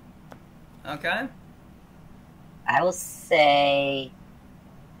 Okay. I will say,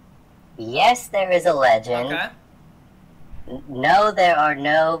 yes, there is a legend. Okay. No, there are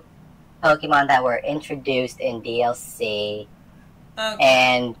no Pokemon that were introduced in DLC. Okay.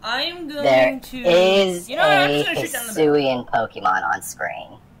 And I'm there going to... is You know what, I'm a just gonna shoot down the barrel. Hisuian Pokemon on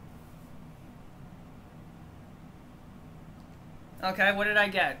screen. Okay, what did I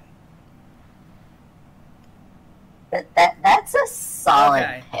get? That's a solid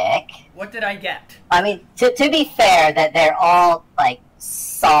Okay. pick. What did I get? I mean, to be fair, that they're all like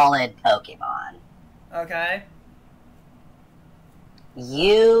solid Pokemon. Okay.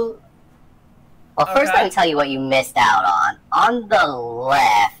 Well, first Okay. let me tell you what you missed out on. On the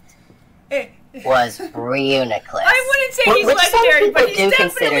left was Reuniclus. I wouldn't say he's which legendary, some but people he's do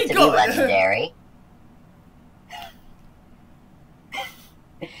consider definitely to good. be legendary.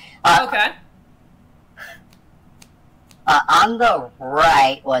 Okay. On the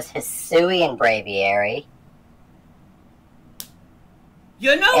right was Hisuian Braviary.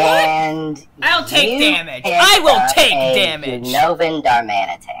 You know what? And I'll take you damage. picked I will up take a damage. Unnovan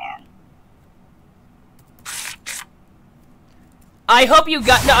Darmanitan. I hope you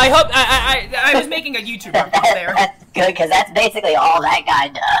got... No, I hope... I was making a YouTube reference there. That's good, because that's basically all that guy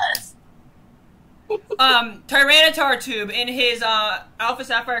does. Tyranitar Tube, in his Alpha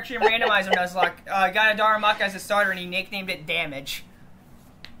Sapphire Extreme Randomizer Nuzlocke, got a Darumaka as a starter and he nicknamed it Damage.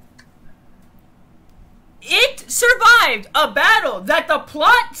 It survived a battle that the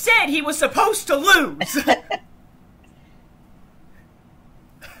plot said he was supposed to lose.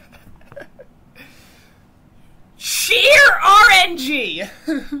 Sheer RNG!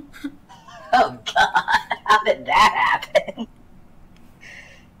 Oh god, how did that happen?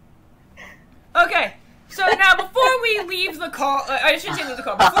 Okay, so now before we leave the call, I shouldn't say leave the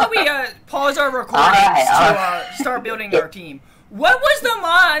call, before we pause our recordings Alright. to start building our team, what was the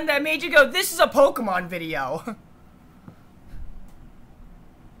mon that made you go, this is a Pokemon video?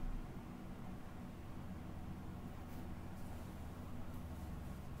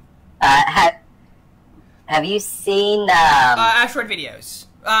 Have you seen, Asteroid videos.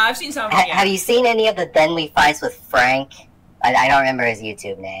 I've seen some of them, yeah. have you seen any of the Denly fights with Frank? I don't remember his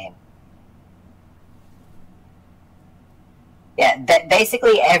YouTube name. Yeah,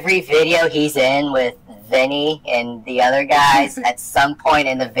 basically every video he's in with Vinny and the other guys, at some point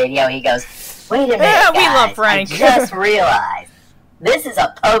in the video he goes, wait a minute, Yeah, we guys, love Frank." I just realized, this is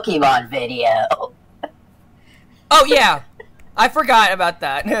a Pokemon video. Oh, yeah. I forgot about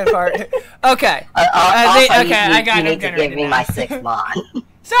that part. Okay. Also, okay, you I got need him to give generated me now. my 6th Mon.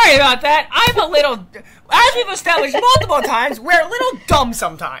 Sorry about that. I'm a little... As we've established multiple times, we're a little dumb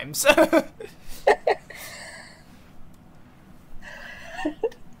sometimes.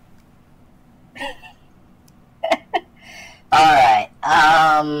 Alright,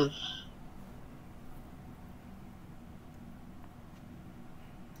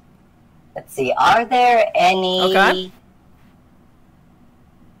 let's see, are there any... Okay.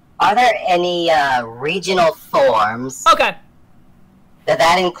 Are there any, regional forms? Okay.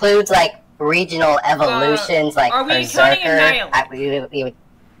 That includes, like, regional evolutions, like are we Berserker? counting Annihilate? We would,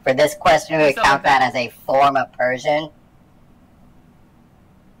 for this question, we would Something count like that as a form of Persian.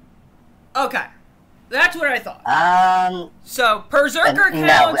 Okay. That's what I thought. So, Berserker counts,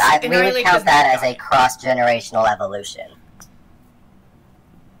 No, we would Annihilate count does that not as a count. cross-generational evolution.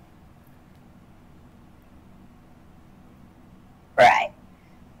 Right.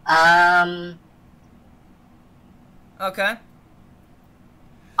 Okay.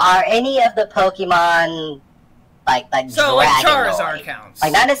 Are any of the Pokemon like So, like, Dragonoid? Charizard counts.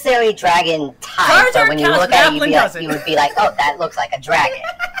 Like, not necessarily dragon type, Charizard but when you counts, look at it, Applin doesn't. you would be like, oh, that looks like a dragon.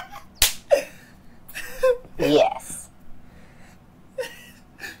 Yes.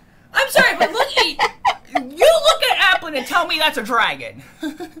 I'm sorry, but look, you look at Applin and tell me that's a dragon.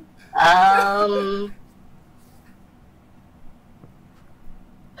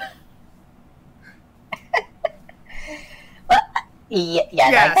 Well, Yeah,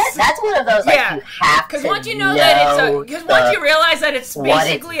 Yes. that's one of those, like, Yeah. you have to Because once you know that it's because once you realize that it's what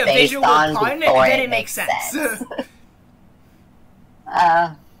basically it's a visual based on pun, before then it it makes sense.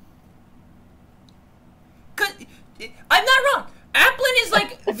 Cause I'm not wrong. Applin is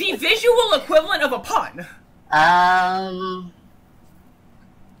like the visual equivalent of a pun.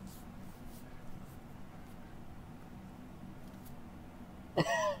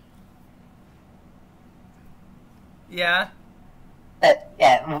 Yeah.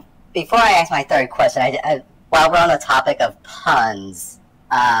 Yeah. Before I ask my third question, while we're on the topic of puns,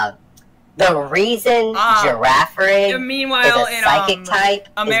 the reason Giraffrig meanwhile, is a psychic in type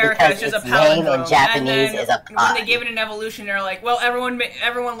America, is it's just because a its name palindrome. in Japanese and then is a pun. when they gave it an evolution, they're like, well, everyone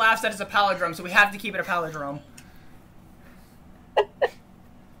laughs that it's a palindrome, so we have to keep it a palindrome.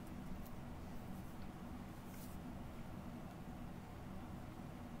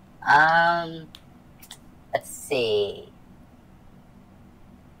 Let's see.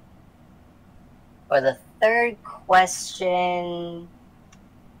 For the third question,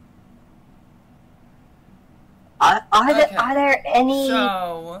 are there any?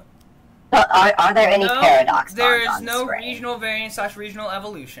 So, are there any paradox? There is on no screen? regional variants / regional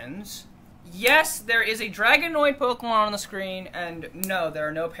evolutions. Yes, there is a Dragonoid Pokemon on the screen, and no, there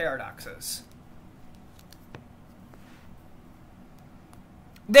are no paradoxes.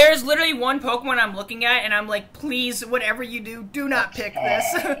 There's literally one Pokemon I'm looking at, and I'm like, please, whatever you do, do not pick this.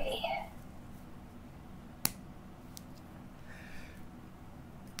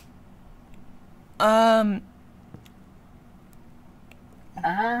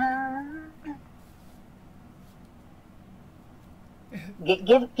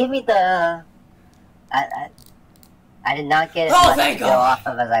 Give me the. I did not get as much to go off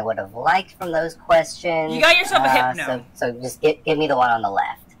of as I would have liked from those questions. You got yourself a Hypno. So just give me the one on the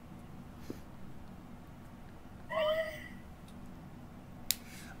left.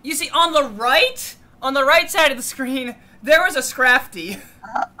 You see, on the right side of the screen, there was a Scrafty.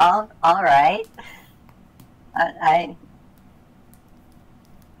 All right. I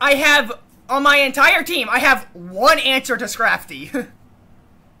have, on my entire team, I have one answer to Scrafty.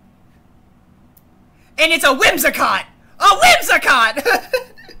 And it's a Whimsicott! A Whimsicott!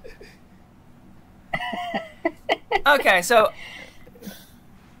 Okay, so...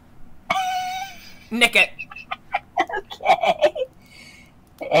 Nick it. Okay.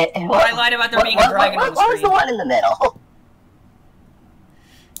 I lied about there being a dragon on the screen. What was the one in the middle?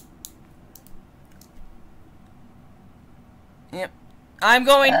 Yep. I'm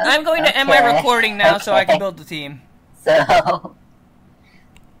going to end my recording now so I can build the team. So...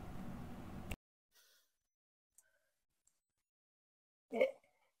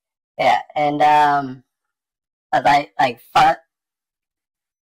 Yeah, and, the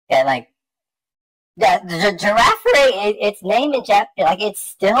Giraffrig, its name in Japanese, like, it's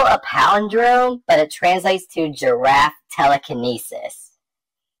still a palindrome, but it translates to giraffe telekinesis.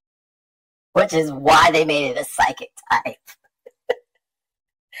 Which is why they made it a psychic type.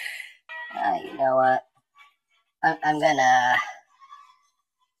 You know what? I'm gonna...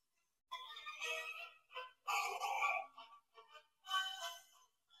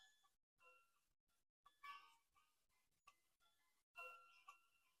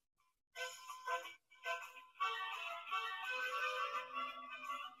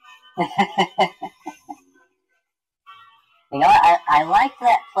 You know what? I like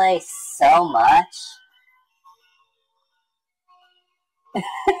that place so much.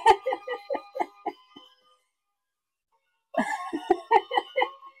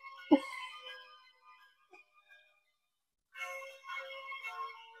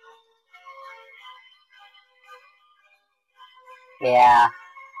 Yeah.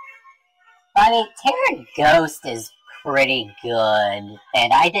 I mean, Terra Ghost is pretty good, and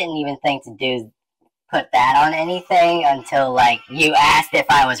I didn't even think to put that on anything until, like, you asked if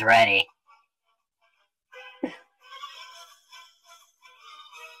I was ready.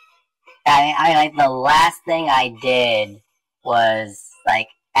 I like, the last thing I did was, like,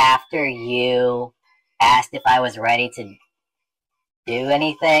 after you asked if I was ready to do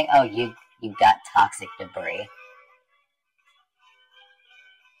anything, oh, you got toxic debris.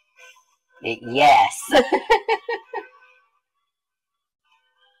 Yes.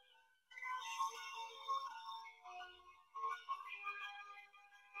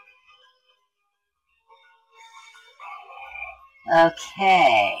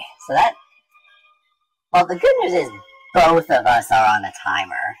 Okay, so that... Well, the good news is both of us are on a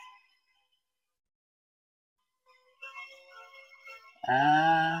timer.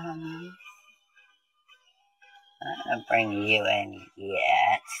 I'm not gonna bring you in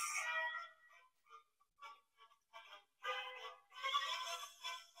yet.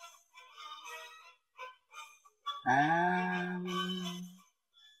 know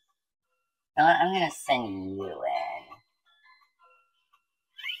what? I'm gonna send you in.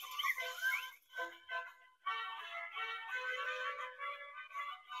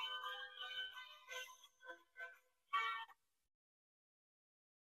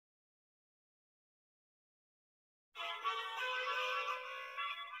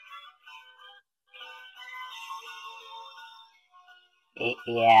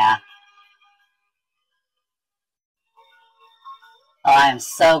 Yeah. Oh, I'm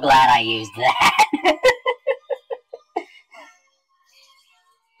so glad I used that.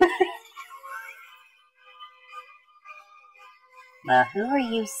 Now, who are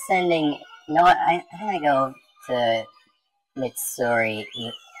you sending? You know what? I'm gonna go to Mitsuri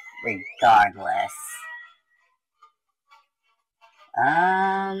regardless.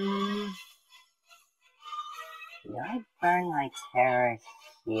 Do I burn my terror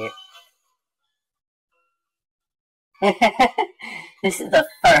here? This is the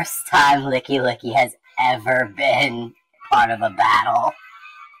first time Licky Licky has ever been part of a battle.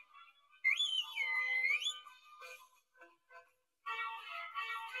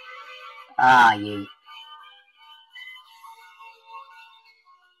 Ah, you.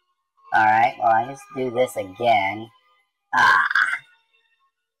 Alright, well, I just do this again. Ah.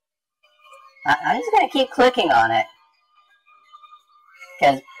 I'm just gonna keep clicking on it.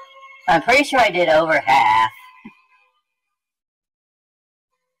 Because I'm pretty sure I did over half.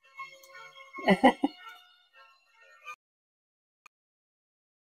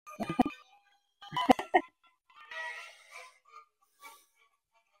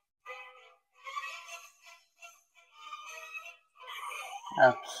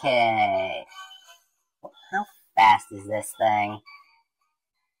 Okay. How fast is this thing?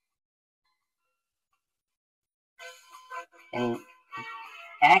 And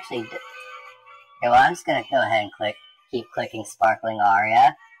actually, okay, well, I'm just gonna go ahead and keep clicking Sparkling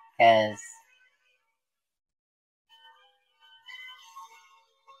Aria, because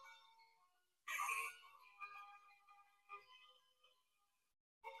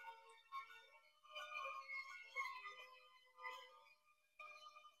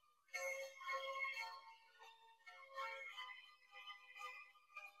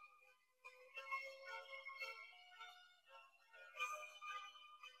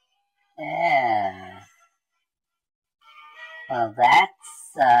yeah. Well,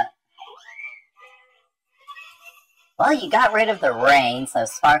 that's, well, you got rid of the rain, so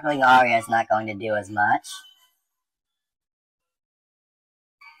Sparkling Aria is not going to do as much.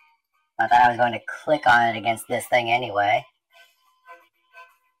 I thought I was going to click on it against this thing anyway.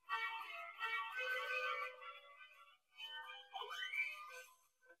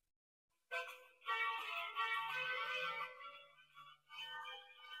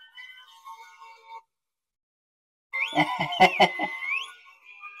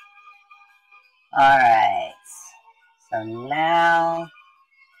 Alright. So now...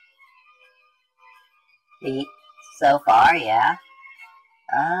 So far, yeah.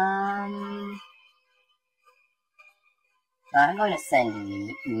 So I'm going to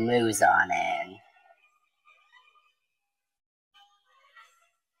send Muzan in.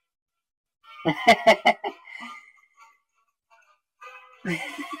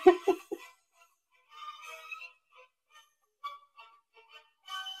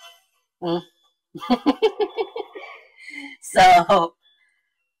 So,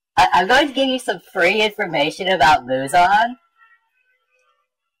 I'm going to give you some free information about Muzan.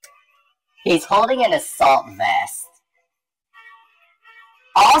 He's holding an assault vest.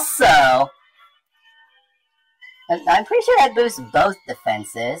 Also, I'm pretty sure that boosts both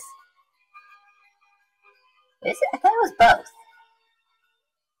defenses. Is it? I thought it was both.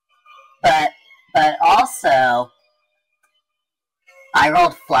 But also, I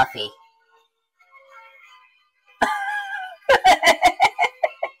rolled Fluffy.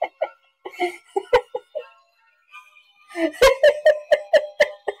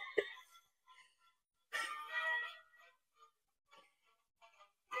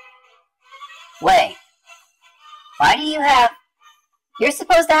 Wait. Why do you have... You're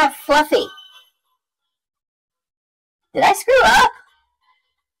supposed to have Fluffy. Did I screw up?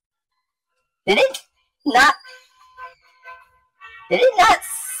 Did it not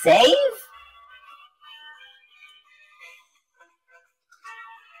save?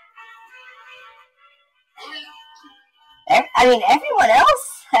 I mean, everyone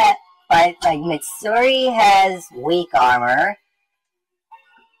else had, like Mitsuri has weak armor.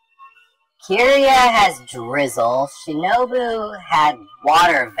 Kiria has Drizzle. Shinobu had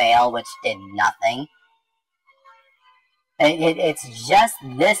Water Veil, which did nothing. It's just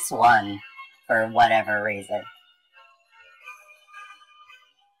this one, for whatever reason.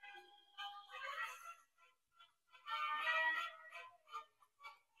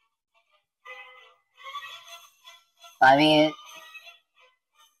 I mean,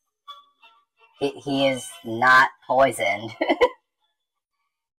 he is not poisoned.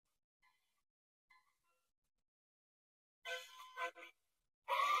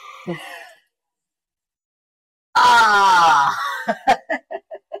 Ah!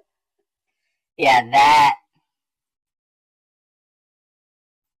 Yeah, that.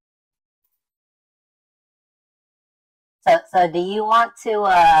 So do you want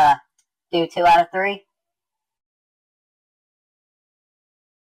to do 2 out of 3?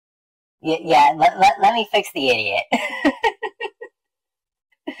 Yeah. Let me fix the idiot.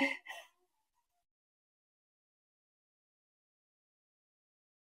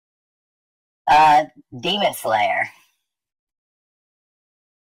 Demon Slayer.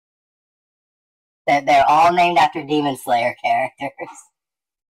 They're all named after Demon Slayer characters.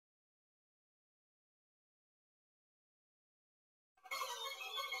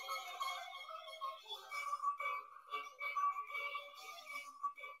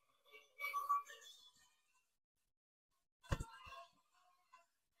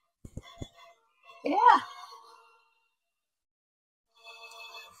 Yeah.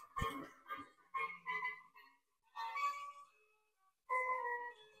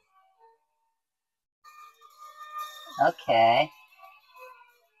 Okay.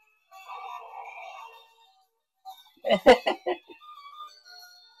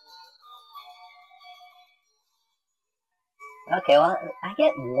 Okay, well, I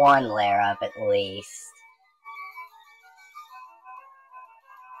get 1 layer up at least.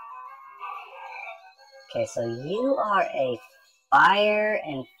 Okay, so you are a fire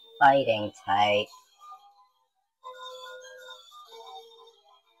and fighting type.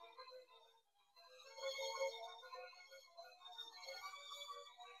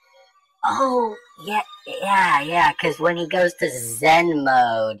 Oh, yeah, because when he goes to Zen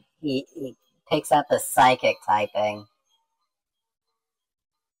mode, he picks up the psychic typing.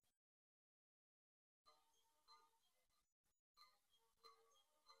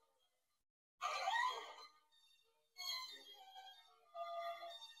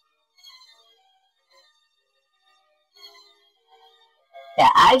 Yeah,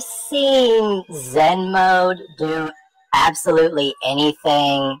 I've seen Zen mode do absolutely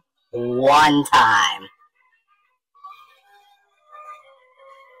anything 1 time.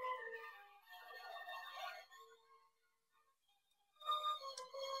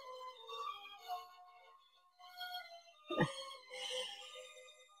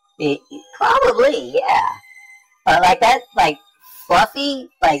 Probably, yeah. But like that, like Fluffy,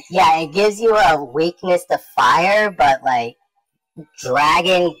 like yeah, it gives you a weakness to fire, but like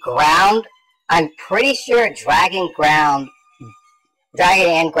Dragon Ground, I'm pretty sure Dragon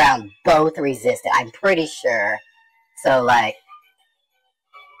and Ground both resist it. I'm pretty sure. So like,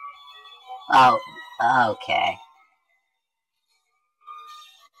 oh, okay.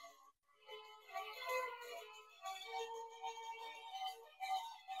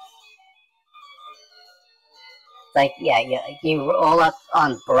 Like yeah, you roll up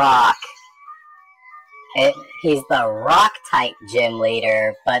on Brock. He's the rock type gym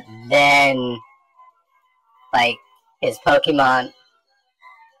leader, but then like his Pokemon.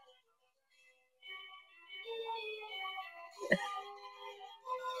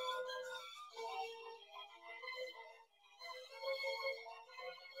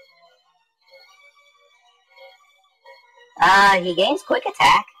 He gains quick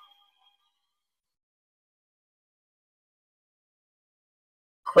attack.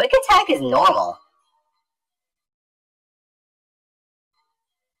 Quick attack is normal.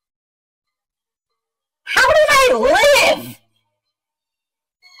 How did I live?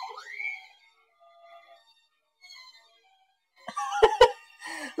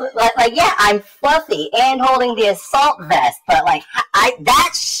 Like, yeah, I'm Fluffy and holding the assault vest, but like,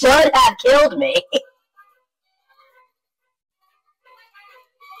 that should have killed me.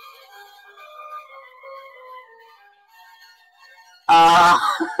 Uh,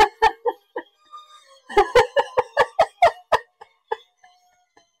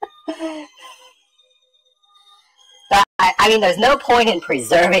 I mean, there's no point in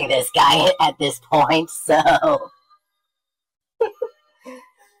preserving this guy at this point, so.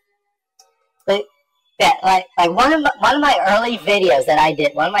 But yeah, like one of my early videos that I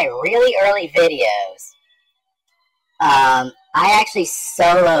did, one of my really early videos, I actually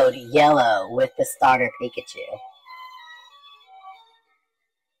soloed Yellow with the starter Pikachu.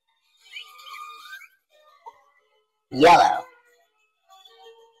 Yellow.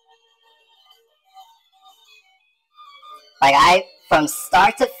 Like from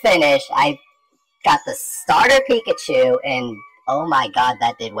start to finish, I got the starter Pikachu, and oh my god,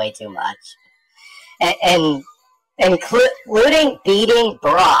 that did way too much. And including beating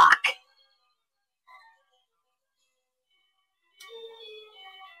Brock.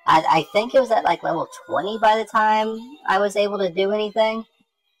 I think it was at like level 20 by the time I was able to do anything.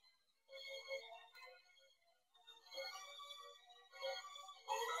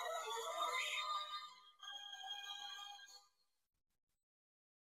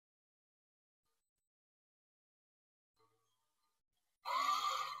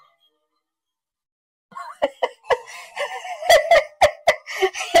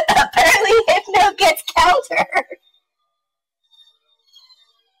 Apparently Hypno gets countered.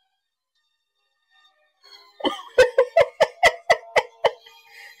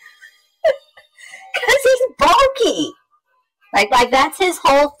 Because he's bulky. Like that's his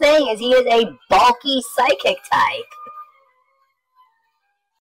whole thing, is he is a bulky psychic type.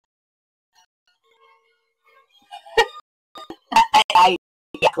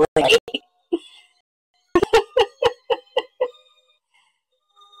 Yeah, clearly.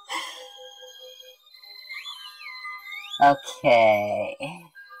 Okay.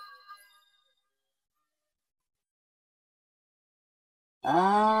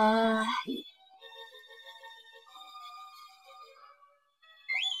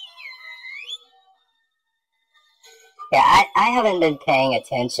 Yeah, I haven't been paying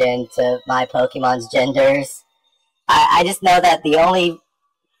attention to my Pokemon's genders. I just know that the only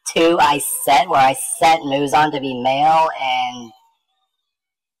two I set were I set Muzan to be male, and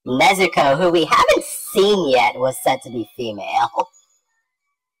Nezuko, who we haven't seen yet, was set to be female.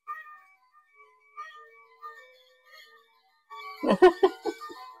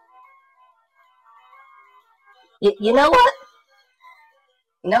 You know what?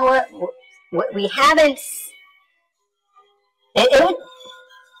 You know what? We haven't.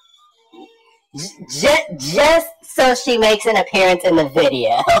 Just so she makes an appearance in the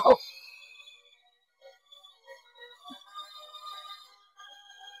video.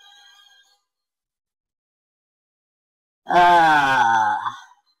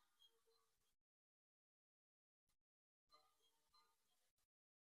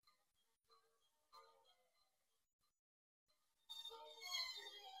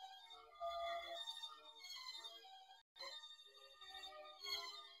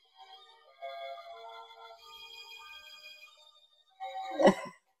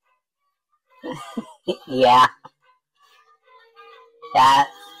 Yeah. Yeah.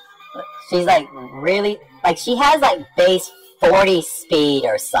 She's like really, like she has like base 40 speed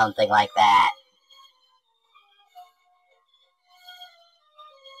or something like that.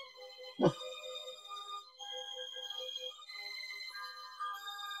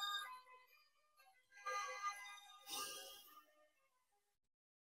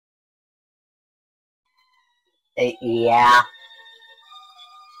 Yeah.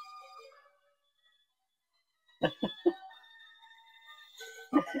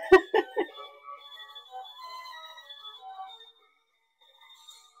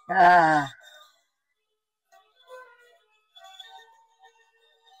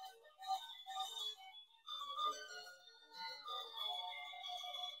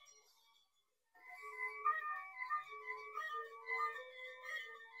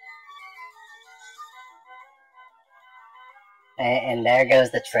 And there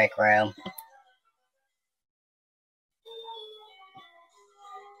goes the trick room.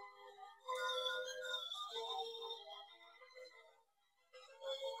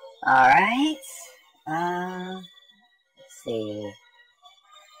 Alright. Let's see.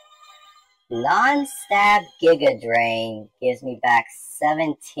 Non-stab Giga Drain gives me back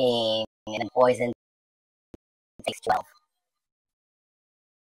 17, and poison takes 12.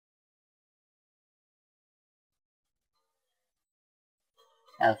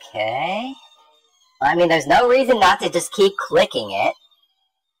 Okay. Well, I mean, there's no reason not to just keep clicking it.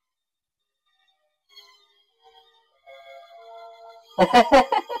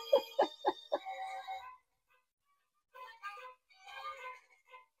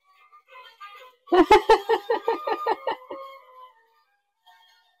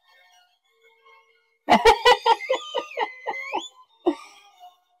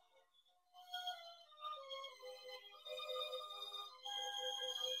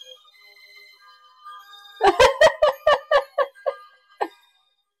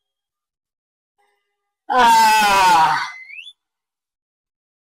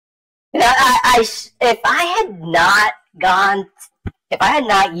 If I had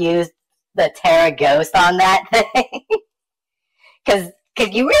not used the Terra Ghost on that thing, because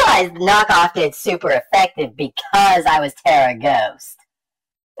you realize the knockoff did super effective because I was Terra Ghost.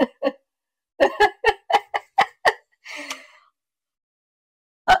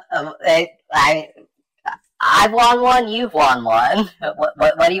 I've won one, you've won one.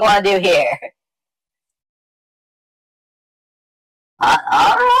 What do you want to do here?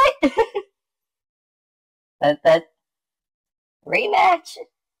 Alright. that rematch.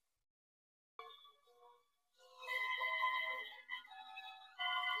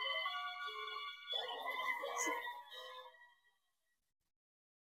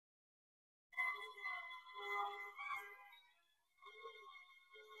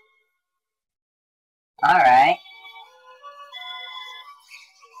 Alright.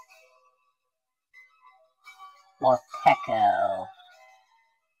 Morpeko.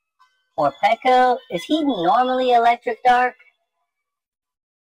 Morpeko, is he normally Electric Dark?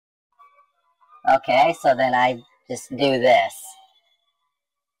 Okay, so then I just do this.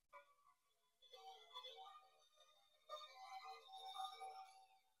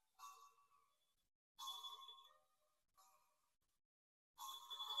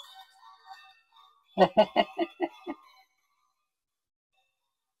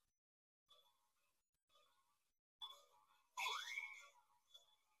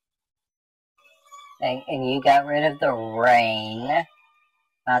 And you got rid of the rain.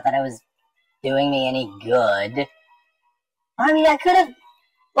 Not that it was doing me any good. I mean, I could have...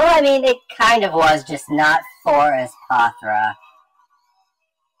 Well, I mean, it kind of was, just not for Espathra.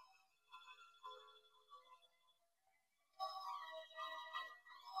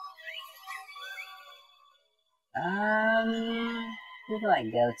 Who do I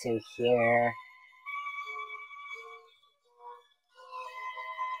go to here?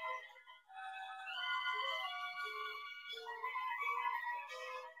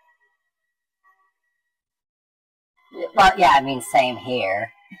 Well, yeah, I mean, same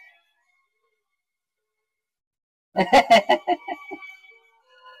here. You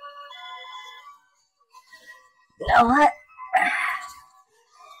know what?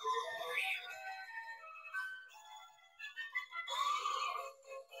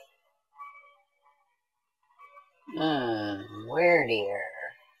 Weirdier.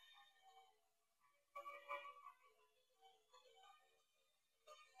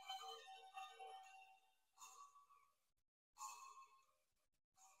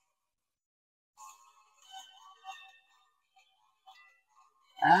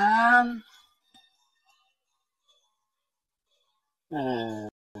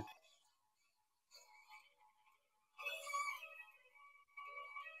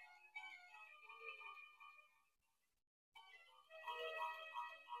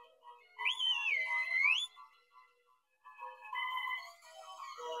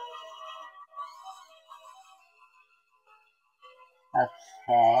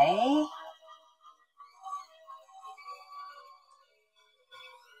 Okay.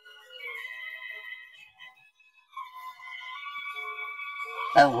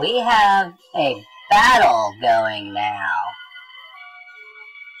 So we have a battle going now.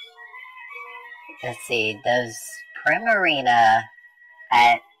 Let's see, does Primarina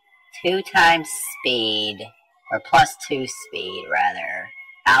at 2 times speed, or +2 speed rather,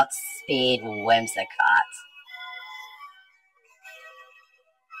 outspeed Whimsicott?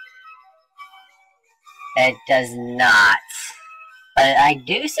 It does not. But I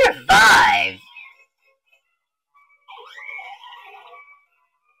do survive.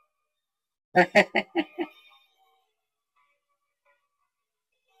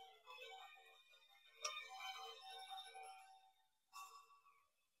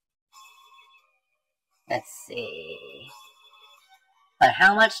 Let's see. But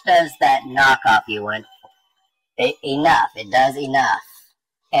how much does that knockoff you went for? Enough. It does enough.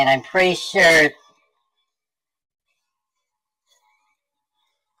 And I'm pretty sure...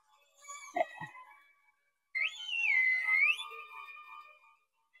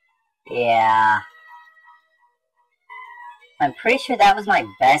 Yeah. I'm pretty sure that was my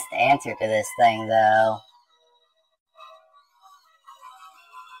best answer to this thing, though.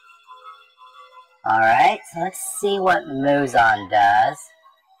 Alright, so let's see what Muzan does.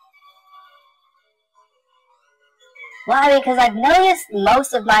 Well, I mean, because I've noticed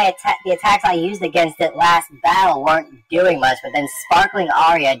most of my the attacks I used against it last battle weren't doing much, but then Sparkling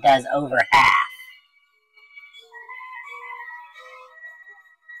Aria does over half.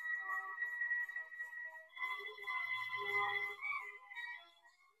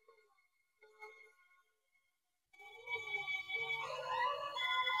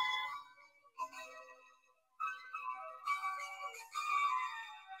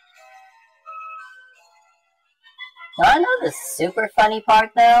 Do I know the super funny part,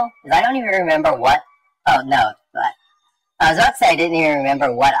 though? Because I don't even remember what... Oh, no. But I was about to say I didn't even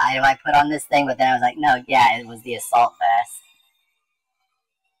remember what item I put on this thing, but then I was like, no, yeah, it was the Assault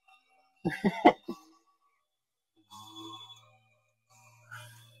Vest.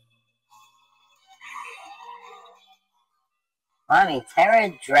 I mean,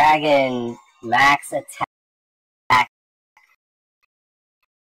 Terra Dragon max attack.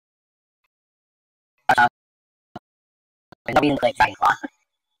 Nobody can play Dragon Claw.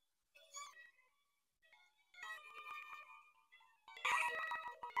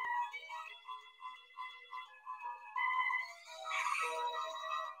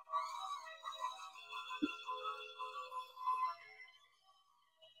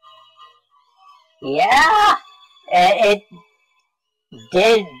 Yeah, it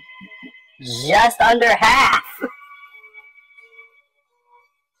did just under half.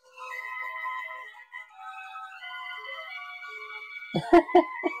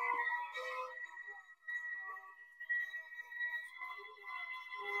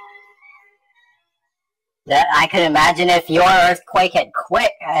 That I could imagine if your Earthquake had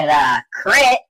crit.